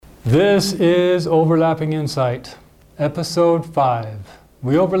This is Overlapping Insight, Episode 5.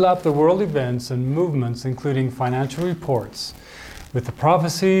 We overlap the world events and movements, including financial reports, with the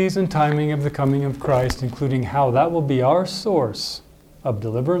prophecies and timing of the coming of Christ, including how that will be our source of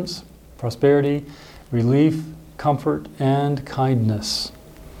deliverance, prosperity, relief, comfort, and kindness.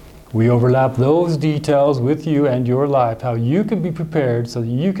 We overlap those details with you and your life, how you can be prepared so that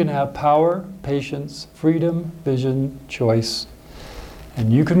you can have power, patience, freedom, vision, choice,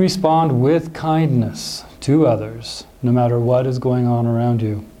 and you can respond with kindness to others, no matter what is going on around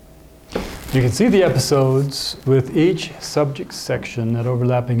you. You can see the episodes with each subject section at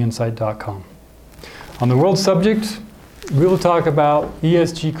overlappinginsight.com. On the world subject, we will talk about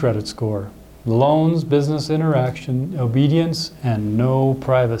ESG credit score, loans, business interaction, obedience, and no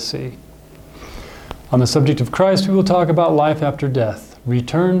privacy. On the subject of Christ, we will talk about life after death,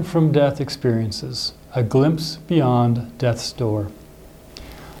 return from death experiences, a glimpse beyond death's door.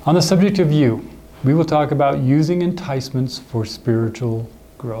 On the subject of you, we will talk about using enticements for spiritual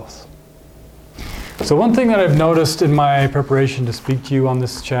growth. So one thing that I've noticed in my preparation to speak to you on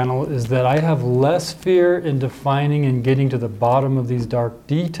this channel is that I have less fear in defining and getting to the bottom of these dark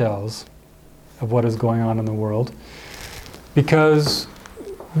details of what is going on in the world, because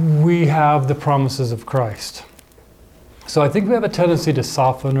we have the promises of Christ. So I think we have a tendency to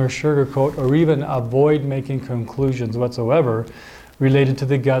soften or sugarcoat or even avoid making conclusions whatsoever related to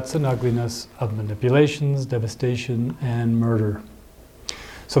the guts and ugliness of manipulations, devastation, and murder.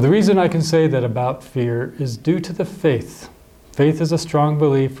 So the reason I can say that about fear is due to the faith. Faith is a strong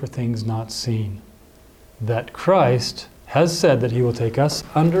belief for things not seen. That Christ has said that He will take us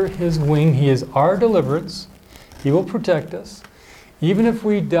under His wing. He is our deliverance. He will protect us. Even if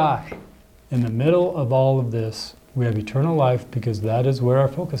we die in the middle of all of this, we have eternal life because that is where our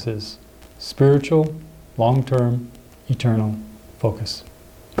focus is. Spiritual, long-term, eternal focus.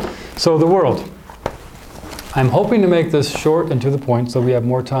 So the world. I'm hoping to make this short and to the point so we have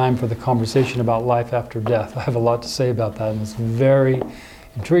more time for the conversation about life after death. I have a lot to say about that, and it's very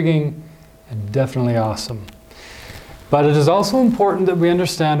intriguing and definitely awesome. But it is also important that we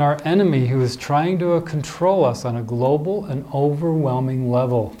understand our enemy who is trying to control us on a global and overwhelming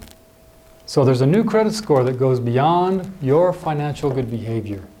level. So there's a new credit score that goes beyond your financial good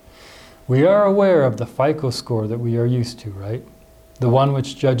behavior. We are aware of the FICO score that we are used to, right? The one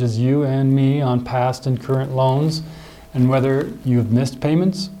which judges you and me on past and current loans and whether you have missed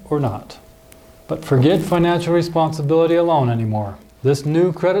payments or not. But forget financial responsibility alone anymore. This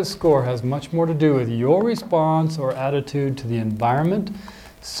new credit score has much more to do with your response or attitude to the environment,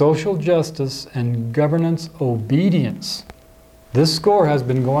 social justice, and governance obedience. This score has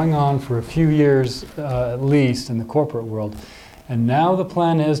been going on for a few years at least in the corporate world, and now the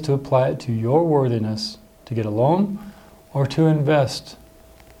plan is to apply it to your worthiness to get a loan or to invest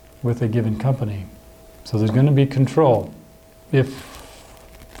with a given company. So there's going to be control. Can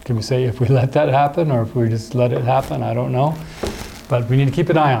we say if we let that happen or if we just let it happen? I don't know. But we need to keep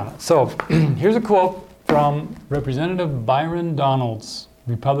an eye on it. So here's a quote from Representative Byron Donalds,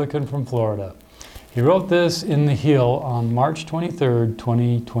 Republican from Florida. He wrote this in The Hill on March 23rd,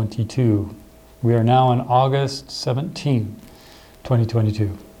 2022. We are now on August 17,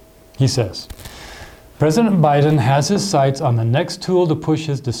 2022. He says, President Biden has his sights on the next tool to push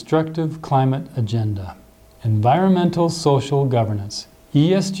his destructive climate agenda, environmental social governance.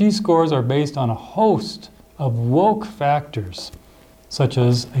 ESG scores are based on a host of woke factors, such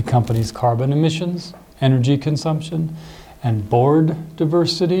as a company's carbon emissions, energy consumption, and board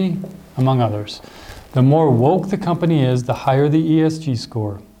diversity, among others. The more woke the company is, the higher the ESG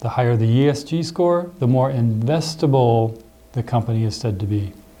score. The higher the ESG score, the more investable the company is said to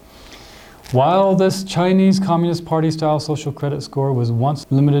be. While this Chinese Communist Party-style social credit score was once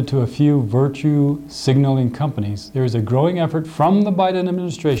limited to a few virtue-signaling companies, there is a growing effort from the Biden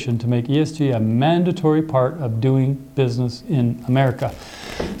administration to make ESG a mandatory part of doing business in America.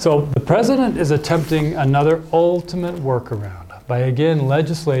 So the president is attempting another ultimate workaround by again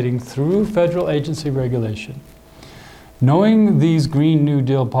legislating through federal agency regulation. Knowing these Green New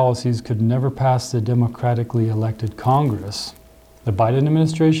Deal policies could never pass the democratically elected Congress, the Biden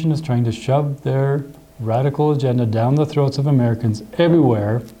administration is trying to shove their radical agenda down the throats of Americans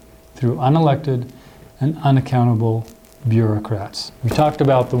everywhere through unelected and unaccountable bureaucrats. We talked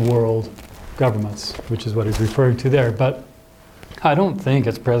about the world governments, which is what he's referring to there, but I don't think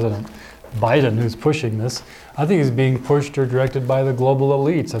it's President Biden who's pushing this. I think he's being pushed or directed by the global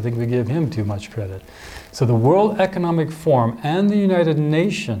elites. I think we give him too much credit. So the World Economic Forum and the United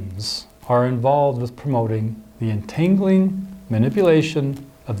Nations are involved with promoting the entangling manipulation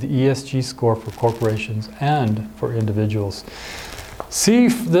of the ESG score for corporations and for individuals. See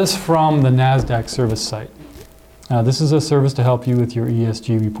this from the NASDAQ service site. This is a service to help you with your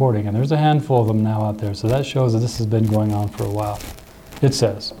ESG reporting, and there's a handful of them now out there, so that shows that this has been going on for a while. It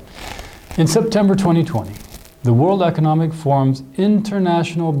says, in September 2020, the World Economic Forum's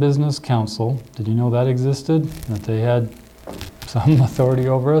International Business Council, did you know that existed? That they had some authority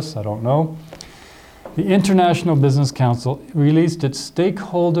over us? I don't know. The International Business Council released its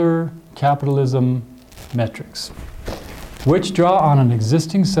stakeholder capitalism metrics, which draw on an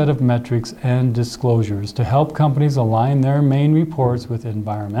existing set of metrics and disclosures to help companies align their main reports with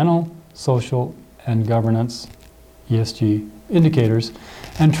environmental, social, and governance, ESG, indicators,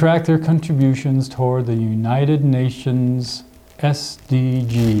 and track their contributions toward the United Nations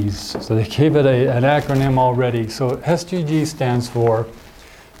SDGs. So they gave it an acronym already. So SDG stands for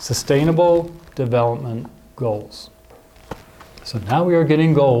Sustainable Development Goals. So now we are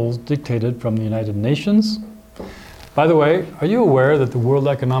getting goals dictated from the United Nations. By the way, are you aware that the World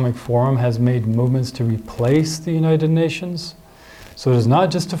Economic Forum has made movements to replace the United Nations? So it is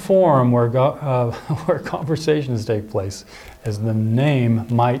not just a forum where conversations take place, as the name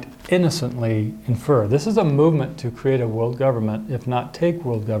might innocently infer. This is a movement to create a world government, if not take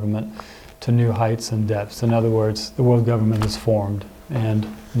world government to new heights and depths. In other words, the world government is formed and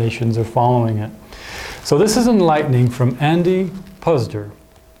nations are following it. So this is enlightening from Andy Puzder.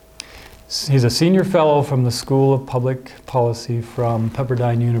 He's a senior fellow from the School of Public Policy from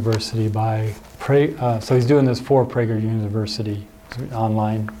Pepperdine University so he's doing this for Prager University, an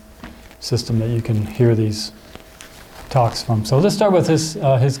online system that you can hear these talks from. So let's start with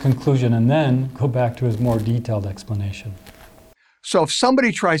his conclusion and then go back to his more detailed explanation. So if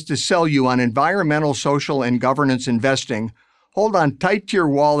somebody tries to sell you on environmental, social, and governance investing, hold on tight to your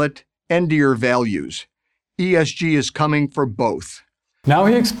wallet and to your values. ESG is coming for both. Now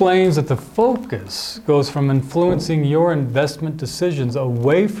he explains that the focus goes from influencing your investment decisions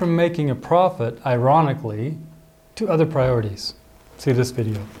away from making a profit, ironically, to other priorities. See this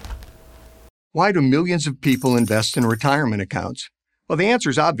video. Why do millions of people invest in retirement accounts? Well, the answer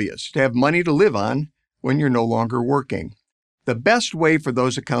is obvious: to have money to live on when you're no longer working. The best way for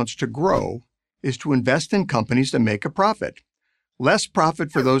those accounts to grow is to invest in companies that make a profit. Less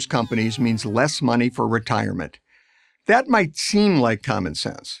profit for those companies means less money for retirement. That might seem like common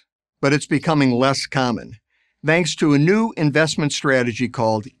sense, but it's becoming less common, thanks to a new investment strategy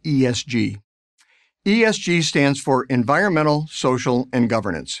called ESG. ESG stands for Environmental, Social, and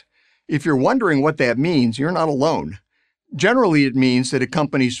Governance. If you're wondering what that means, you're not alone. Generally, it means that a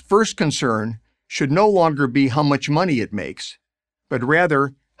company's first concern should no longer be how much money it makes, but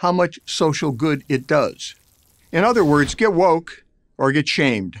rather how much social good it does. In other words, get woke or get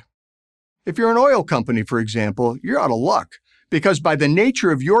shamed. If you're an oil company, for example, you're out of luck, because by the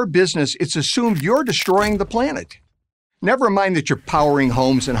nature of your business, it's assumed you're destroying the planet. Never mind that you're powering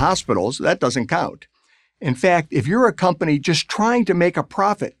homes and hospitals, that doesn't count. In fact, if you're a company just trying to make a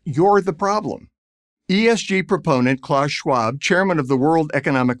profit, you're the problem. ESG proponent Klaus Schwab, chairman of the World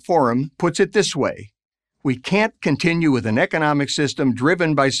Economic Forum, puts it this way: we can't continue with an economic system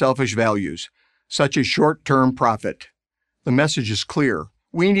driven by selfish values, such as short-term profit. The message is clear.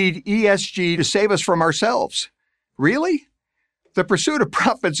 We need ESG to save us from ourselves. Really? The pursuit of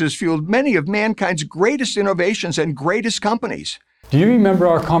profits has fueled many of mankind's greatest innovations and greatest companies. Do you remember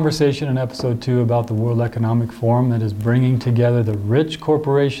our conversation in episode 2 about the World Economic Forum that is bringing together the rich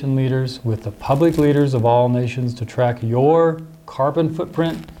corporation leaders with the public leaders of all nations to track your carbon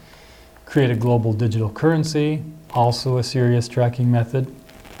footprint, create a global digital currency, also a serious tracking method?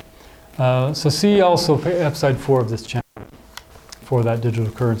 So see also episode 4 of this channel for that digital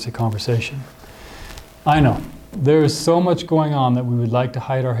currency conversation. I know, there is so much going on that we would like to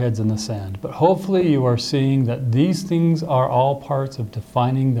hide our heads in the sand, but hopefully you are seeing that these things are all parts of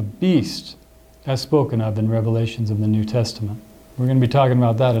defining the beast as spoken of in Revelations of the New Testament. We're going to be talking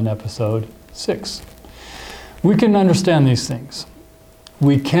about that in episode 6. We can understand these things.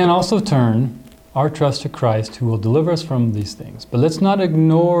 We can also turn our trust to Christ, who will deliver us from these things. But let's not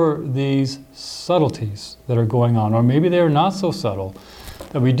ignore these subtleties that are going on, or maybe they are not so subtle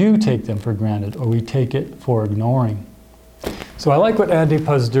that we do take them for granted, or we take it for ignoring. So I like what Andy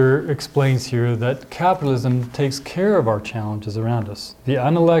Puzder explains here, that capitalism takes care of our challenges around us. The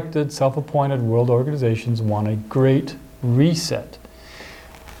unelected, self-appointed world organizations want a great reset.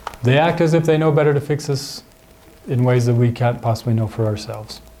 They act as if they know better to fix us in ways that we can't possibly know for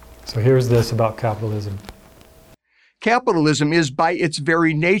ourselves. So here's this about capitalism. Capitalism is by its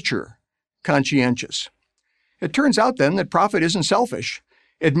very nature conscientious. It turns out then that profit isn't selfish.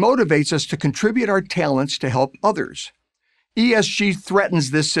 It motivates us to contribute our talents to help others. ESG threatens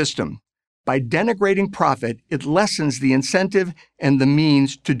this system By denigrating profit, it lessens the incentive and the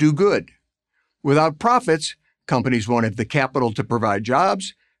means to do good. Without profits, companies won't have the capital to provide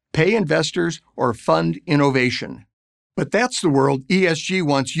jobs, pay investors, or fund innovation. But that's the world ESG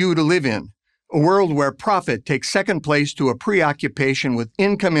wants you to live in, a world where profit takes second place to a preoccupation with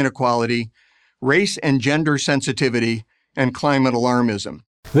income inequality, race and gender sensitivity, and climate alarmism.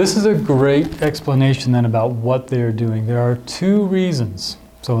 This is a great explanation then about what they're doing. There are two reasons.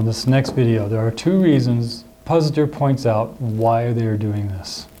 So in this next video, there are two reasons Puzzler points out why they're doing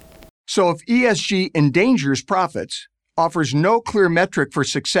this. So if ESG endangers profits, offers no clear metric for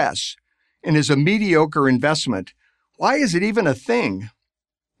success, and is a mediocre investment, why is it even a thing?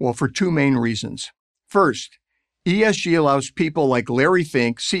 Well, for two main reasons. First, ESG allows people like Larry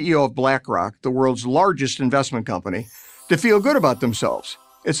Fink, CEO of BlackRock, the world's largest investment company, to feel good about themselves.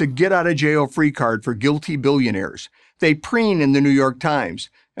 It's a get-out-of-jail-free card for guilty billionaires. They preen in the New York Times,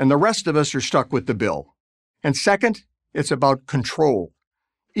 and the rest of us are stuck with the bill. And second, it's about control.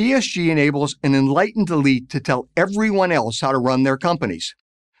 ESG enables an enlightened elite to tell everyone else how to run their companies.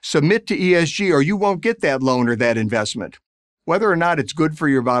 Submit to ESG or you won't get that loan or that investment, whether or not it's good for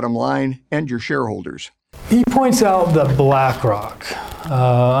your bottom line and your shareholders. He points out that BlackRock,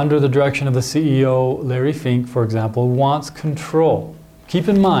 under the direction of the CEO Larry Fink, for example, wants control. Keep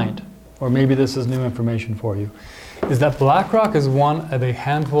in mind, or maybe this is new information for you, is that BlackRock is one of a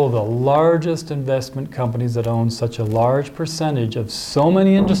handful of the largest investment companies that own such a large percentage of so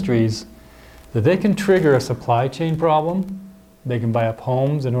many industries that they can trigger a supply chain problem. They can buy up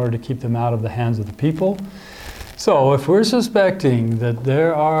homes in order to keep them out of the hands of the people. So if we're suspecting that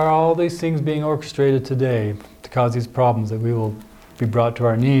there are all these things being orchestrated today to cause these problems that we will be brought to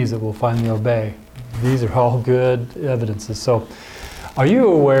our knees, that we'll finally obey, these are all good evidences. So are you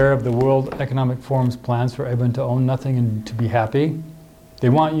aware of the World Economic Forum's plans for everyone to own nothing and to be happy? They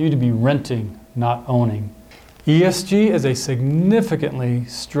want you to be renting, not owning. ESG is a significantly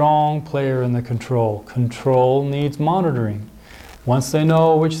strong player in the control. Control needs monitoring. Once they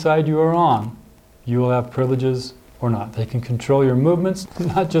know which side you are on, you will have privileges or not. They can control your movements,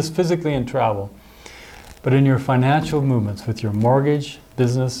 not just physically in travel, but in your financial movements with your mortgage,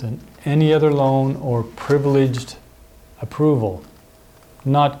 business, and any other loan or privileged approval.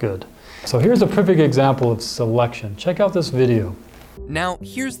 Not good. So here's a perfect example of selection. Check out this video. Now,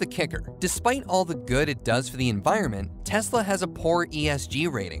 here's the kicker. Despite all the good it does for the environment, Tesla has a poor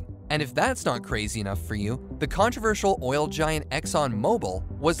ESG rating. And if that's not crazy enough for you, the controversial oil giant ExxonMobil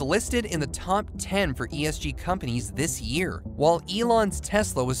was listed in the top 10 for ESG companies this year, while Elon's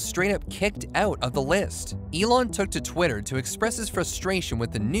Tesla was straight up kicked out of the list. Elon took to Twitter to express his frustration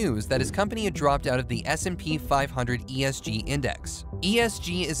with the news that his company had dropped out of the S&P 500 ESG index.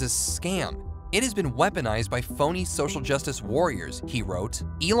 ESG is a scam. It has been weaponized by phony social justice warriors, he wrote.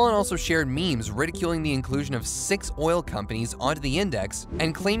 Elon also shared memes ridiculing the inclusion of 6 oil companies onto the index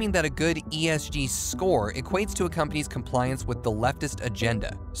and claiming that a good ESG score equates to a company's compliance with the leftist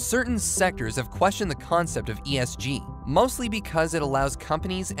agenda. Certain sectors have questioned the concept of ESG, mostly because it allows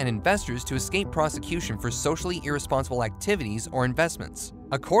companies and investors to escape prosecution for socially irresponsible activities or investments.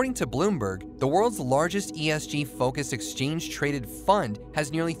 According to Bloomberg, the world's largest ESG-focused exchange-traded fund has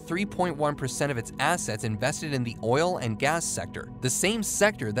nearly 3.1% of its assets invested in the oil and gas sector, the same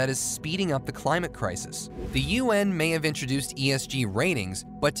sector that is speeding up the climate crisis. The UN may have introduced ESG ratings,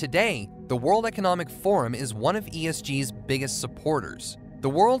 but today, the World Economic Forum is one of ESG's biggest supporters. The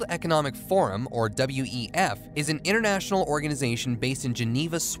World Economic Forum, or WEF, is an international organization based in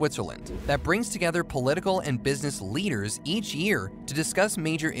Geneva, Switzerland, that brings together political and business leaders each year to discuss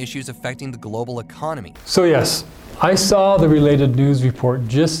major issues affecting the global economy. So yes, I saw the related news report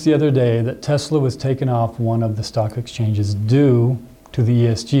just the other day that Tesla was taken off one of the stock exchanges due to the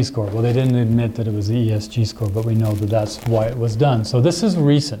ESG score. Well, they didn't admit that it was the ESG score, but we know that that's why it was done. So this is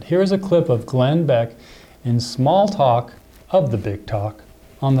recent. Here's a clip of Glenn Beck in small talk of the big talk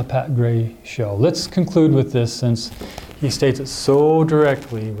on the Pat Gray Show. Let's conclude with this since he states it so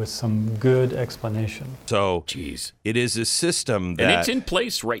directly with some good explanation. So, it is a system that... And it's in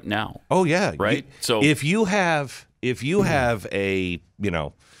place right now. Oh, yeah. Right? So if you have a,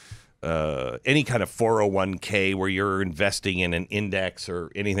 any kind of 401k where you're investing in an index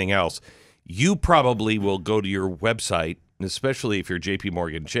or anything else, you probably will go to your website, especially if you're JP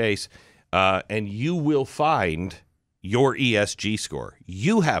Morgan Chase, and you will find your ESG score.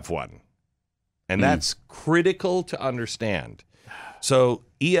 You have one. And that's critical to understand. So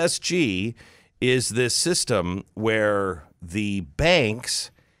ESG is this system where the banks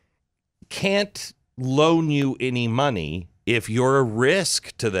can't loan you any money if you're a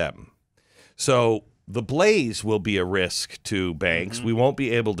risk to them. So the blaze will be a risk to banks. We won't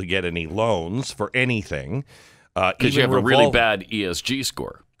be able to get any loans for anything. Because you have a really bad ESG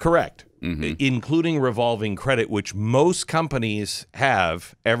score. Correct. Including revolving credit, which most companies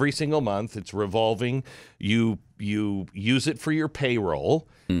have every single month. It's revolving. You use it for your payroll,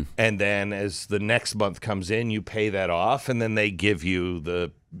 and then as the next month comes in, you pay that off, and then they give you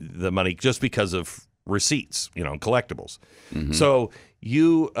the money just because of receipts, collectibles. So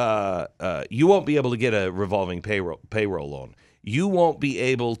you won't be able to get a revolving payroll loan. You won't be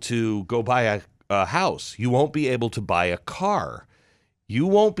able to go buy a house. You won't be able to buy a car. You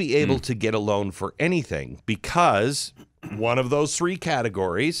won't be able to get a loan for anything because one of those three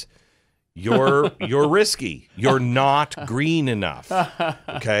categories, you're risky. You're not green enough.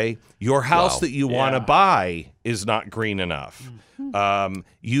 Okay? Your house that you want to buy is not green enough.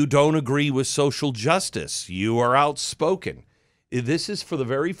 You don't agree with social justice. You are outspoken. This is for the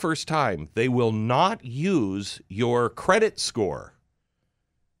very first time. They will not use your credit score.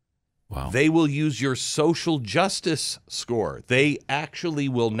 Wow. They will use your social justice score. They actually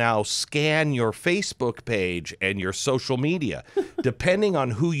will now scan your Facebook page and your social media, depending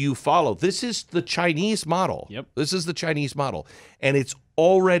on who you follow. This is the Chinese model. Yep. This is the Chinese model. And it's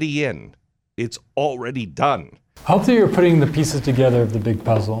already in. It's already done. I hope that you're putting the pieces together of the big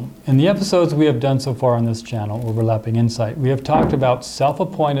puzzle. In the episodes we have done so far on this channel, Overlapping Insight, we have talked about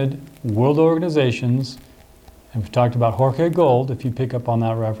self-appointed world organizations, and we've talked about Jorge Gold, if you pick up on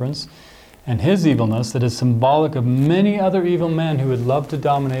that reference, and his evilness that is symbolic of many other evil men who would love to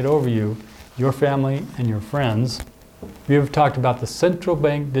dominate over you, your family, and your friends. We have talked about the central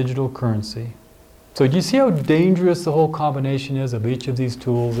bank digital currency. So do you see how dangerous the whole combination is of each of these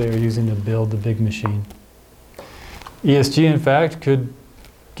tools they are using to build the big machine? ESG, in fact, could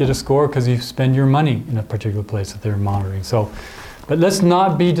get a score because you spend your money in a particular place that they're monitoring. But let's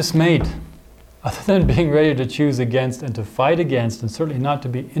not be dismayed. Other than being ready to choose against and to fight against, and certainly not to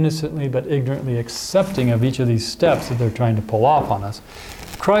be innocently but ignorantly accepting of each of these steps that they're trying to pull off on us,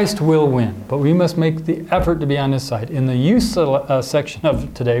 Christ will win, but we must make the effort to be on his side. In the use section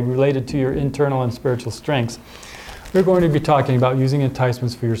of today, related to your internal and spiritual strengths, we're going to be talking about using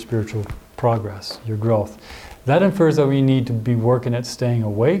enticements for your spiritual progress, your growth. That infers that we need to be working at staying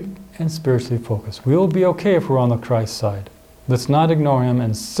awake and spiritually focused. We will be okay if we're on the Christ side. Let's not ignore him,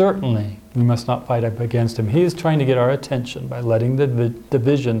 and certainly we must not fight up against him. He is trying to get our attention by letting the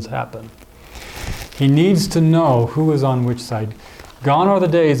divisions happen. He needs to know who is on which side. Gone are the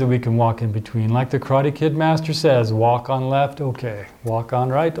days that we can walk in between. Like the Karate Kid master says, walk on left, okay. Walk on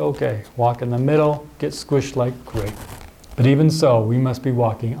right, okay. Walk in the middle, get squished like grape. But even so, we must be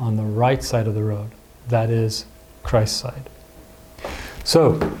walking on the right side of the road. That is Christ's side.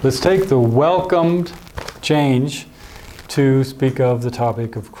 So, let's take the welcomed change to speak of the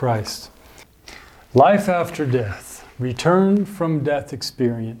topic of Christ. Life after death, return from death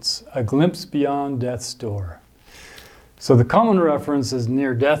experience, a glimpse beyond death's door. So the common reference is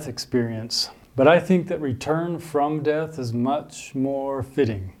near-death experience, but I think that return from death is much more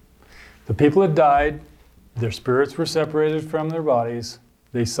fitting. The people had died, their spirits were separated from their bodies,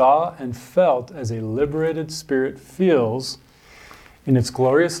 they saw and felt as a liberated spirit feels in its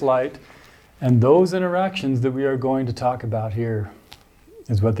glorious light. And those interactions that we are going to talk about here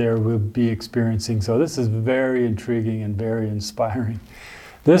is what they will be experiencing. So this is very intriguing and very inspiring.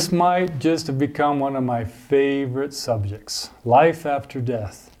 This might just have become one of my favorite subjects, life after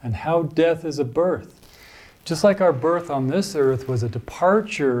death, and how death is a birth. Just like our birth on this earth was a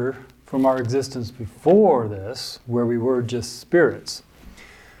departure from our existence before this, where we were just spirits.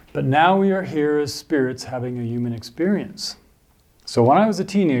 But now we are here as spirits having a human experience. So when I was a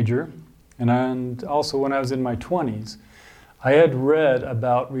teenager, and also when I was in my 20s, I had read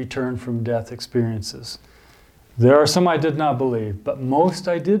about return from death experiences. There are some I did not believe, but most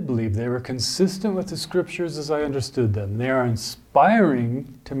I did believe. They were consistent with the scriptures as I understood them. They are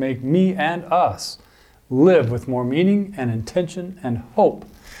inspiring to make me and us live with more meaning and intention and hope.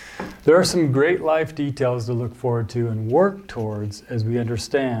 There are some great life details to look forward to and work towards as we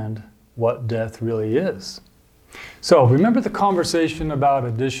understand what death really is. So, remember the conversation about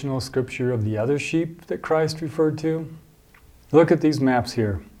additional scripture of the other sheep that Christ referred to? Look at these maps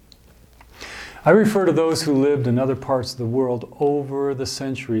here. I refer to those who lived in other parts of the world over the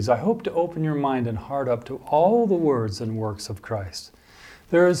centuries. I hope to open your mind and heart up to all the words and works of Christ.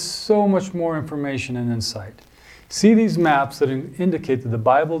 There is so much more information and insight. See these maps that indicate that the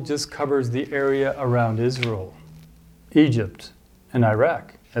Bible just covers the area around Israel, Egypt, and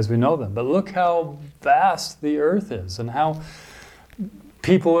Iraq, as we know them. But look how vast the earth is and how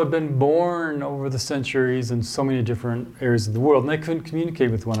People have been born over the centuries in so many different areas of the world, and they couldn't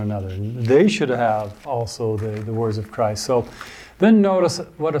communicate with one another. And they should have also the words of Christ. So then notice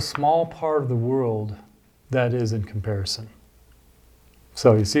what a small part of the world that is in comparison.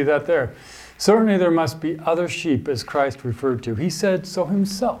 So you see that there. Certainly there must be other sheep, as Christ referred to. He said so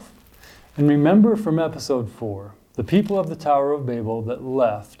himself. And remember from episode 4, the people of the Tower of Babel that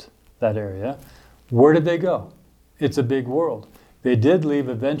left that area, where did they go? It's a big world. They did leave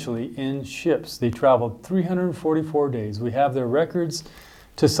eventually in ships. They traveled 344 days. We have their records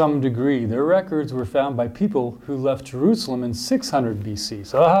to some degree. Their records were found by people who left Jerusalem in 600 BC.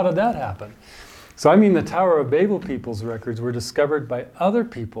 So how did that happen? So I mean the Tower of Babel people's records were discovered by other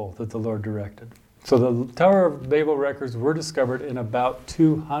people that the Lord directed. So the Tower of Babel records were discovered in about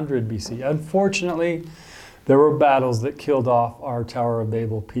 200 BC. Unfortunately, there were battles that killed off our Tower of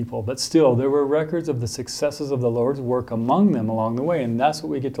Babel people, but still there were records of the successes of the Lord's work among them along the way, and that's what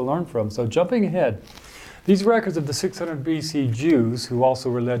we get to learn from. So jumping ahead, these records of the 600 BC Jews, who also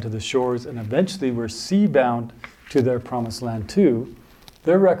were led to the shores and eventually were sea-bound to their promised land too,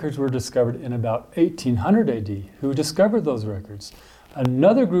 their records were discovered in about 1800 AD. Who discovered those records?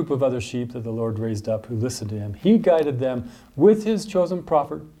 Another group of other sheep that the Lord raised up who listened to him. He guided them with his chosen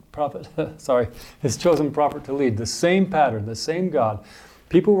his chosen prophet to lead. The same pattern, the same God.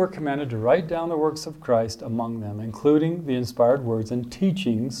 People were commanded to write down the works of Christ among them, including the inspired words and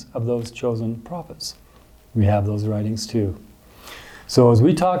teachings of those chosen prophets. We have those writings too. So as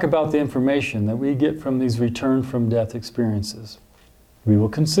we talk about the information that we get from these return from death experiences, we will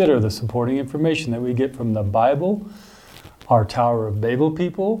consider the supporting information that we get from the Bible, our Tower of Babel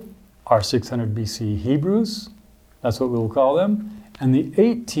people, our 600 BC Hebrews, that's what we will call them, and the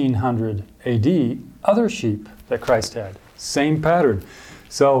 1800 AD other sheep that Christ had. Same pattern.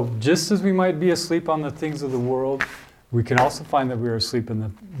 So just as we might be asleep on the things of the world, we can also find that we are asleep in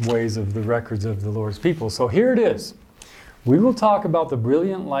the ways of the records of the Lord's people. So here it is. We will talk about the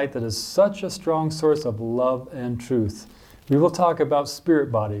brilliant light that is such a strong source of love and truth. We will talk about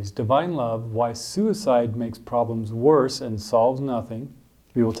spirit bodies, divine love, why suicide makes problems worse and solves nothing.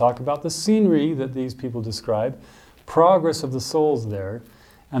 We will talk about the scenery that these people describe, progress of the souls there,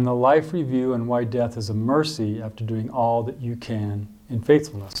 and the life review and why death is a mercy after doing all that you can in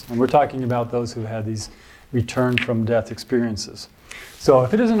faithfulness. And we're talking about those who had these return from death experiences. So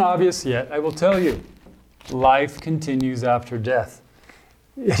if it isn't obvious yet, I will tell you, life continues after death.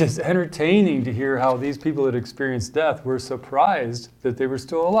 It is entertaining to hear how these people that experienced death were surprised that they were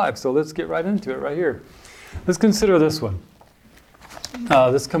still alive. So let's get right into it right here. Let's consider this one.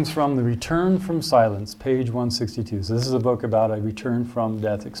 This comes from The Return from Silence, page 162. So this is a book about a return from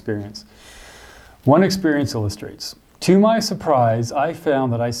death experience. One experience illustrates, to my surprise, I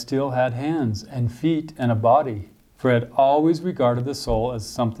found that I still had hands and feet and a body, for I had always regarded the soul as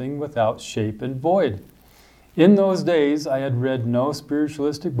something without shape and void. In those days, I had read no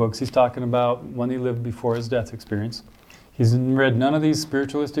spiritualistic books. He's talking about when he lived before his death experience. He's read none of these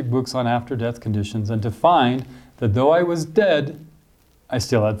spiritualistic books on after-death conditions, and to find that though I was dead, I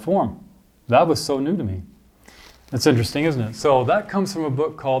still had form. That was so new to me. That's interesting, isn't it? So that comes from a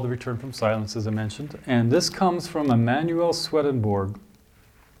book called The Return from Silence, as I mentioned, and this comes from Emanuel Swedenborg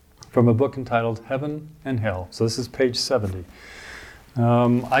from a book entitled Heaven and Hell. So this is page 70.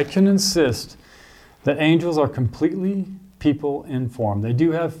 I can insist that angels are completely people in form. They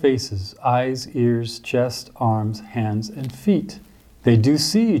do have faces, eyes, ears, chest, arms, hands, and feet. They do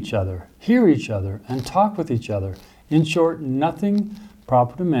see each other, hear each other, and talk with each other. In short, nothing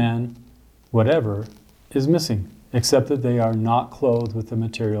proper to man, whatever, is missing, except that they are not clothed with the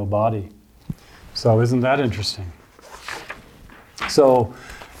material body. So isn't that interesting? So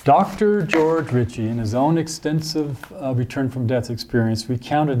Dr. George Ritchie, in his own extensive return from death experience,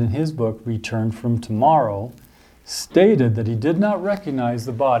 recounted in his book, Return from Tomorrow, stated that he did not recognize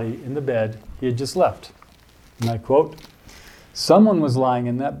the body in the bed he had just left. And I quote, "Someone was lying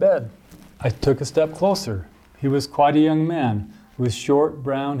in that bed. I took a step closer. He was quite a young man with short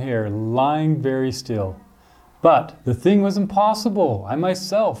brown hair, lying very still. But the thing was impossible. I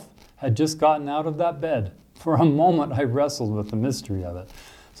myself had just gotten out of that bed. For a moment I wrestled with the mystery of it."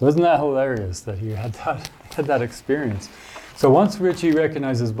 So isn't that hilarious that he had that experience? So once Ritchie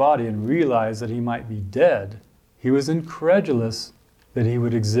recognized his body and realized that he might be dead, he was incredulous that he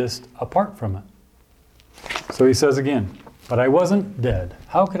would exist apart from it. So he says again, "But I wasn't dead.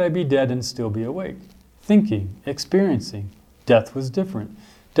 How could I be dead and still be awake? Thinking, experiencing. Death was different.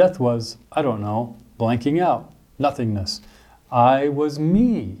 Death was, I don't know, blanking out, nothingness. I was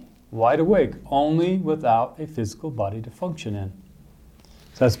me, wide awake, only without a physical body to function in."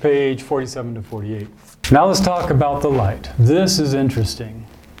 So that's page 47 to 48. Now let's talk about the light. This is interesting,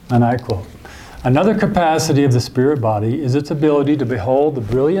 and I quote, "Another capacity of the spirit body is its ability to behold the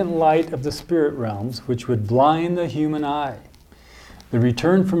brilliant light of the spirit realms, which would blind the human eye. The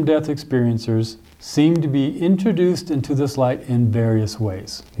return from death experiencers seem to be introduced into this light in various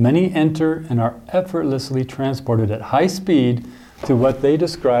ways. Many enter and are effortlessly transported at high speed to what they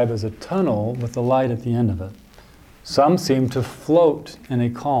describe as a tunnel with the light at the end of it. Some seem to float in a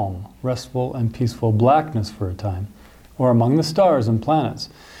calm, restful, and peaceful blackness for a time, or among the stars and planets,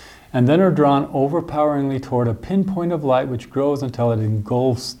 and then are drawn overpoweringly toward a pinpoint of light which grows until it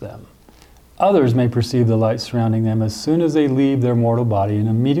engulfs them. Others may perceive the light surrounding them as soon as they leave their mortal body and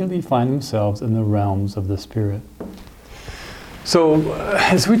immediately find themselves in the realms of the spirit." So,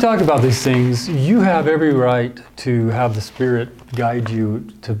 as we talk about these things, you have every right to have the Spirit guide you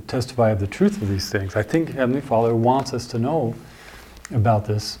to testify of the truth of these things. I think Heavenly Father wants us to know about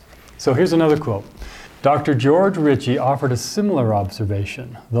this. So here's another quote. Dr. George Ritchie offered a similar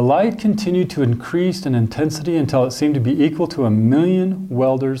observation. "The light continued to increase in intensity until it seemed to be equal to 1,000,000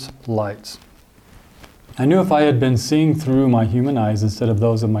 welders' lights. I knew if I had been seeing through my human eyes instead of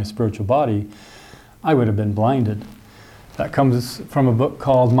those of my spiritual body, I would have been blinded." That comes from a book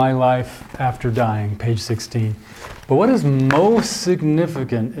called My Life After Dying, page 16. But what is most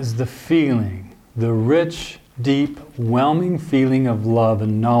significant is the feeling, the rich, deep, whelming feeling of love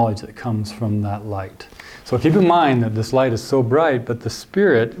and knowledge that comes from that light. So keep in mind that this light is so bright, but the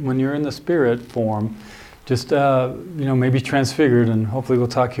spirit, when you're in the spirit form, just maybe transfigured, and hopefully we'll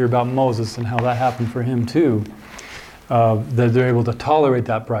talk here about Moses and how that happened for him too, that they're able to tolerate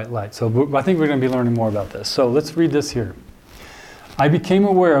that bright light. So I think we're going to be learning more about this. So let's read this here. "I became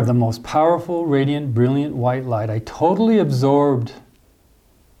aware of the most powerful, radiant, brilliant white light. I totally absorbed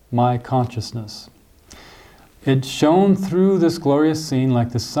my consciousness. It shone through this glorious scene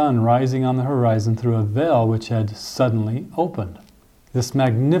like the sun rising on the horizon through a veil which had suddenly opened. This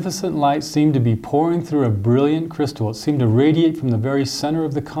magnificent light seemed to be pouring through a brilliant crystal. It seemed to radiate from the very center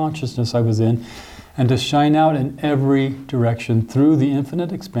of the consciousness I was in and to shine out in every direction through the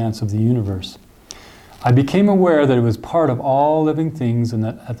infinite expanse of the universe. I became aware that it was part of all living things and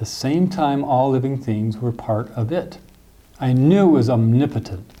that at the same time all living things were part of it. I knew it was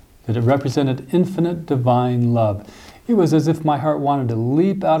omnipotent, that it represented infinite divine love. It was as if my heart wanted to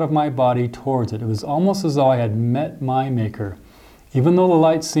leap out of my body towards it. It was almost as though I had met my Maker. Even though the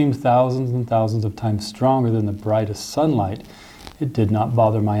light seemed thousands and thousands of times stronger than the brightest sunlight, it did not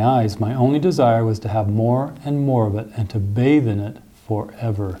bother my eyes. My only desire was to have more and more of it and to bathe in it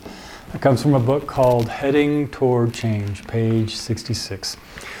forever." That comes from a book called Heading Toward Change, page 66.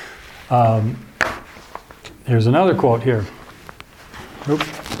 Here's another quote here.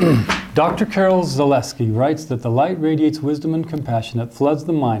 Dr. Carol Zaleski writes that the light radiates wisdom and compassion that floods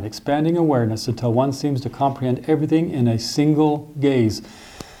the mind, expanding awareness until one seems to comprehend everything in a single gaze.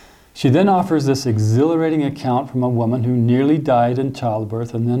 She then offers this exhilarating account from a woman who nearly died in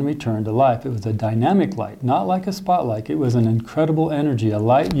childbirth and then returned to life. It was a dynamic light, not like a spotlight. It was an incredible energy, a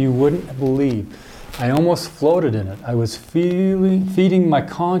light you wouldn't believe. I almost floated in it. I was feeding my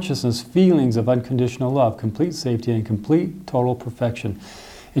consciousness feelings of unconditional love, complete safety, and complete total perfection.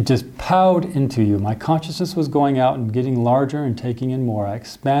 It just poured into you. My consciousness was going out and getting larger and taking in more. I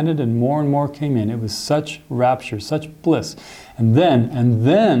expanded and more came in. It was such rapture, such bliss. And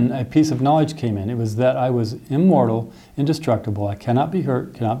then a piece of knowledge came in. It was that I was immortal, indestructible. I cannot be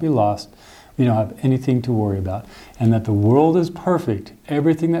hurt, cannot be lost. We don't have anything to worry about. And that the world is perfect.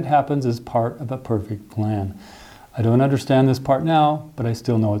 Everything that happens is part of a perfect plan. I don't understand this part now, but I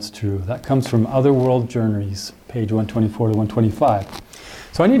still know it's true. That comes from Otherworld Journeys, page 124 to 125.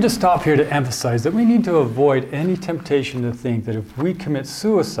 So I need to stop here to emphasize that we need to avoid any temptation to think that if we commit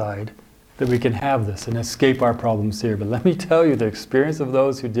suicide, that we can have this and escape our problems here. But let me tell you, the experience of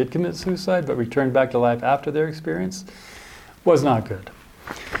those who did commit suicide but returned back to life after their experience was not good.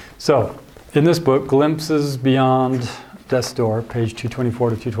 So, in this book, Glimpses Beyond Death's Door, page 224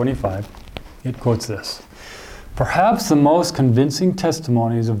 to 225, it quotes this. "Perhaps the most convincing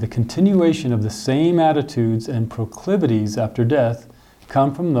testimonies of the continuation of the same attitudes and proclivities after death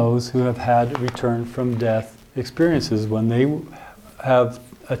come from those who have had return from death experiences when they have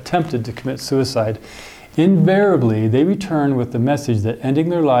attempted to commit suicide. Invariably, they return with the message that ending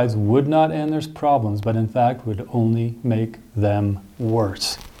their lives would not end their problems, but in fact would only make them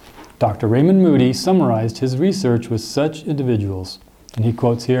worse." Dr. Raymond Moody summarized his research with such individuals, and he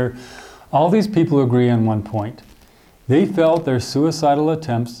quotes here, "All these people agree on one point. They felt their suicidal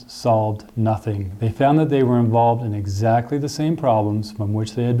attempts solved nothing. They found that they were involved in exactly the same problems from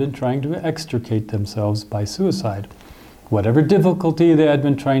which they had been trying to extricate themselves by suicide. Whatever difficulty they had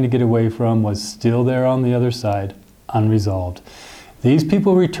been trying to get away from was still there on the other side, unresolved. These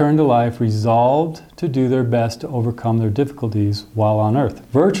people returned to life resolved to do their best to overcome their difficulties while on earth.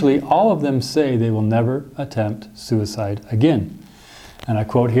 Virtually all of them say they will never attempt suicide again. And I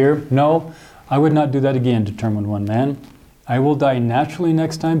quote here, "No, I would not do that again," determined one man. "I will die naturally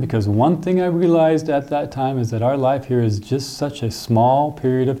next time because one thing I realized at that time is that our life here is just such a small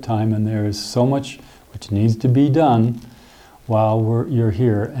period of time and there is so much which needs to be done while you're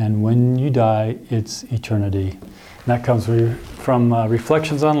here. And when you die, it's eternity." And that comes from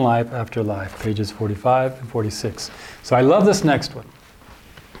Reflections on Life After Life, pages 45 and 46. So I love this next one.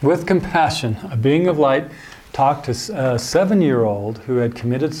 With compassion, a being of light talked to a 7-year-old who had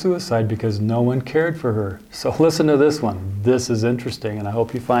committed suicide because no one cared for her. So listen to this one. This is interesting, and I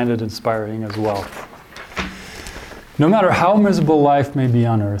hope you find it inspiring as well. No matter how miserable life may be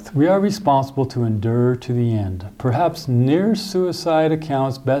on earth, we are responsible to endure to the end. Perhaps near-suicide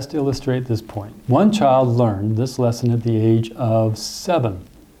accounts best illustrate this point. One child learned this lesson at the age of 7.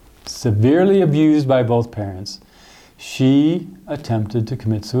 Severely abused by both parents, she attempted to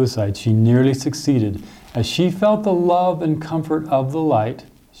commit suicide. She nearly succeeded. As she felt the love and comfort of the light,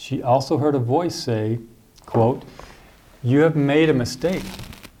 she also heard a voice say, quote, "You have made a mistake.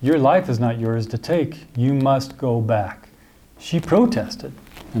 Your life is not yours to take. You must go back." She protested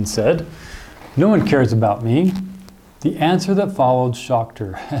and said, "No one cares about me." The answer that followed shocked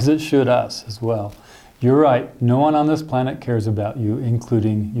her, as it should us as well. "You're right. No one on this planet cares about you,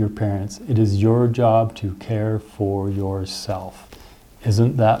 including your parents. It is your job to care for yourself."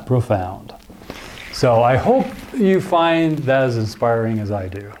 Isn't that profound? So I hope you find that as inspiring as I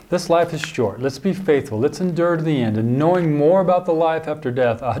do. This life is short. Let's be faithful. Let's endure to the end. And knowing more about the life after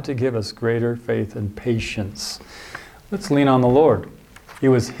death ought to give us greater faith and patience. Let's lean on the Lord. It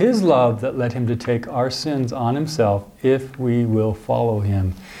was His love that led Him to take our sins on Himself if we will follow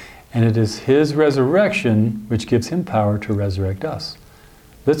Him. And it is His resurrection which gives Him power to resurrect us.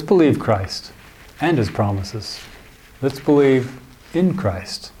 Let's believe Christ and His promises. Let's believe in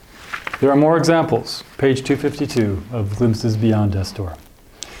Christ. There are more examples. Page 252 of Glimpses Beyond Death's Door.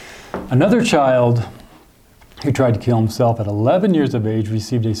 Another child who tried to kill himself at 11 years of age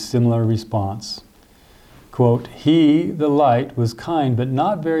received a similar response. Quote, "He, the light, was kind but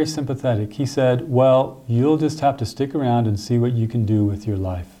not very sympathetic. He said, 'Well, you'll just have to stick around and see what you can do with your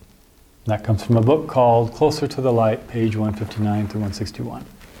life.'" That comes from a book called Closer to the Light, page 159 through 161.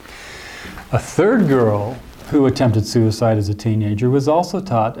 A third girl who attempted suicide as a teenager was also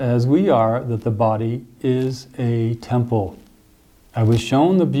taught, as we are, that the body is a temple. "I was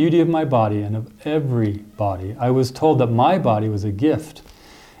shown the beauty of my body and of every body. I was told that my body was a gift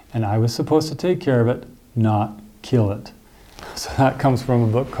and I was supposed to take care of it, not kill it." So that comes from a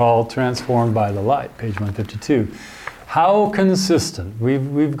book called Transformed by the Light, page 152. How consistent.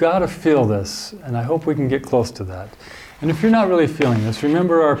 We've got to feel this, and I hope we can get close to that. And if you're not really feeling this,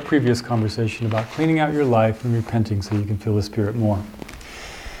 remember our previous conversation about cleaning out your life and repenting so you can feel the Spirit more.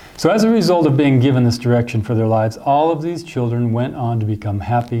 So as a result of being given this direction for their lives, all of these children went on to become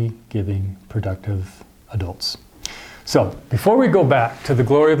happy, giving, productive adults. So before we go back to the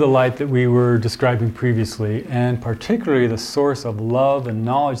glory of the light that we were describing previously, and particularly the source of love and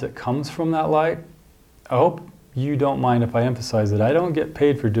knowledge that comes from that light, I hope you don't mind if I emphasize that I don't get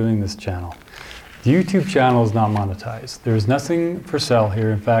paid for doing this channel. The YouTube channel is not monetized. There is nothing for sale here.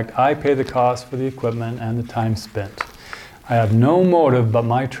 In fact, I pay the cost for the equipment and the time spent. I have no motive but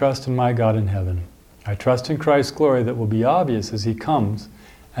my trust in my God in heaven. I trust in Christ's glory that will be obvious as He comes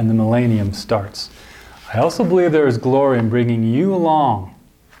and the millennium starts. I also believe there is glory in bringing you along.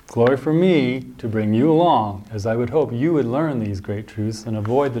 Glory for me to bring you along, as I would hope you would learn these great truths and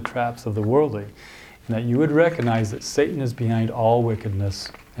avoid the traps of the worldly, and that you would recognize that Satan is behind all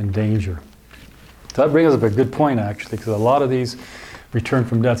wickedness and danger. So that brings up a good point, actually, because a lot of these return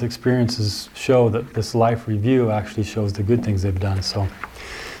from death experiences show that this life review actually shows the good things they've done. So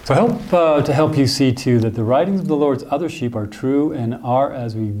I hope to help you see, too, that the writings of the Lord's other sheep are true and are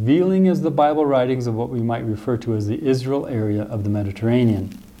as revealing as the Bible writings of what we might refer to as the Israel area of the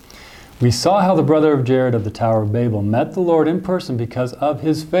Mediterranean. We saw how the brother of Jared of the Tower of Babel met the Lord in person because of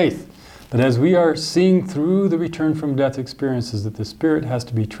his faith. But as we are seeing through the return from death experiences that the Spirit has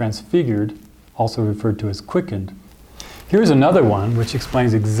to be transfigured, also referred to as quickened. Here's another one which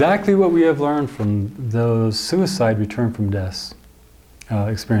explains exactly what we have learned from those suicide return from death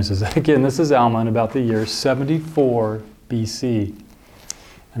experiences. Again, this is Alma in about the year 74 BC.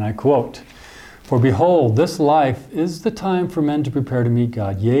 And I quote, "For behold, this life is the time for men to prepare to meet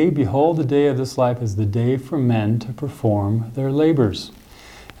God. Yea, behold, the day of this life is the day for men to perform their labors.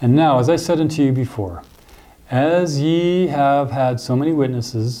 And now, as I said unto you before, As ye have had so many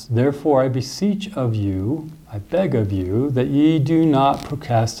witnesses, therefore I beseech of you, I beg of you, that ye do not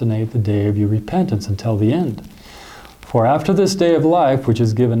procrastinate the day of your repentance until the end. For after this day of life, which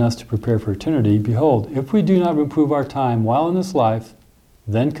is given us to prepare for eternity, behold, if we do not reprove our time while in this life,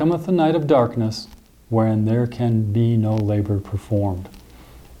 then cometh the night of darkness, wherein there can be no labor performed.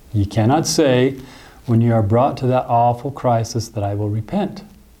 Ye cannot say, when you are brought to that awful crisis, that I will repent.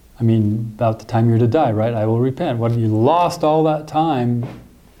 I mean, about the time you're to die, right? I will repent. What, you lost all that time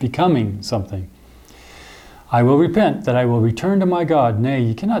becoming something. I will repent, that I will return to my God. Nay,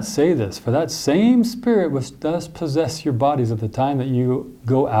 ye cannot say this, for that same Spirit which does possess your bodies at the time that you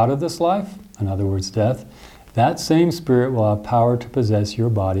go out of this life, in other words, death, that same Spirit will have power to possess your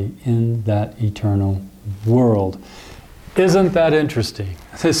body in that eternal world. Isn't that interesting?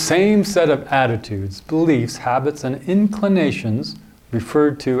 The same set of attitudes, beliefs, habits, and inclinations,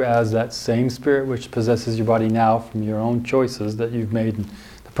 referred to as that same Spirit which possesses your body now from your own choices that you've made and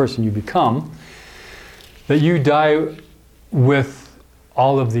the person you become, that you die with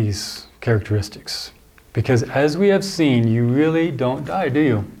all of these characteristics. Because as we have seen, you really don't die, do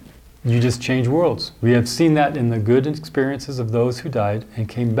you? You just change worlds. We have seen that in the good experiences of those who died and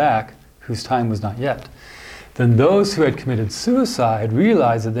came back, whose time was not yet. Then those who had committed suicide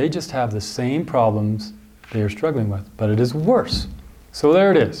realized that they just have the same problems they are struggling with, but it is worse. So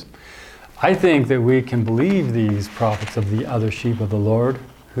there it is. I think that we can believe these prophets of the other sheep of the Lord,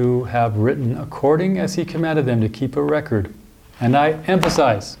 who have written according as he commanded them to keep a record. And I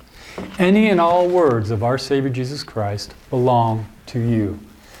emphasize, any and all words of our Savior Jesus Christ belong to you.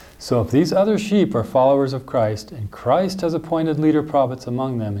 So if these other sheep are followers of Christ, and Christ has appointed leader prophets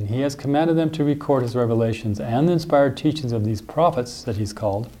among them, and he has commanded them to record his revelations and the inspired teachings of these prophets that he's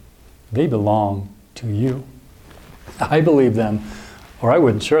called, they belong to you. I believe them, or I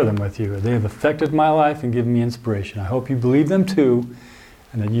wouldn't share them with you. They have affected my life and given me inspiration. I hope you believe them too,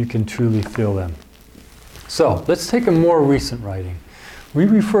 and that you can truly feel them. So, let's take a more recent writing. We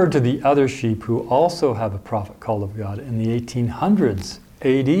refer to the other sheep who also have a prophet called of God in the 1800s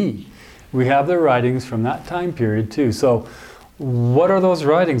AD. We have their writings from that time period too. So, what are those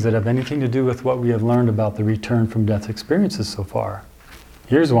writings that have anything to do with what we have learned about the return from death experiences so far?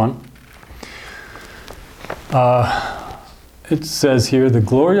 Here's one. It says here, the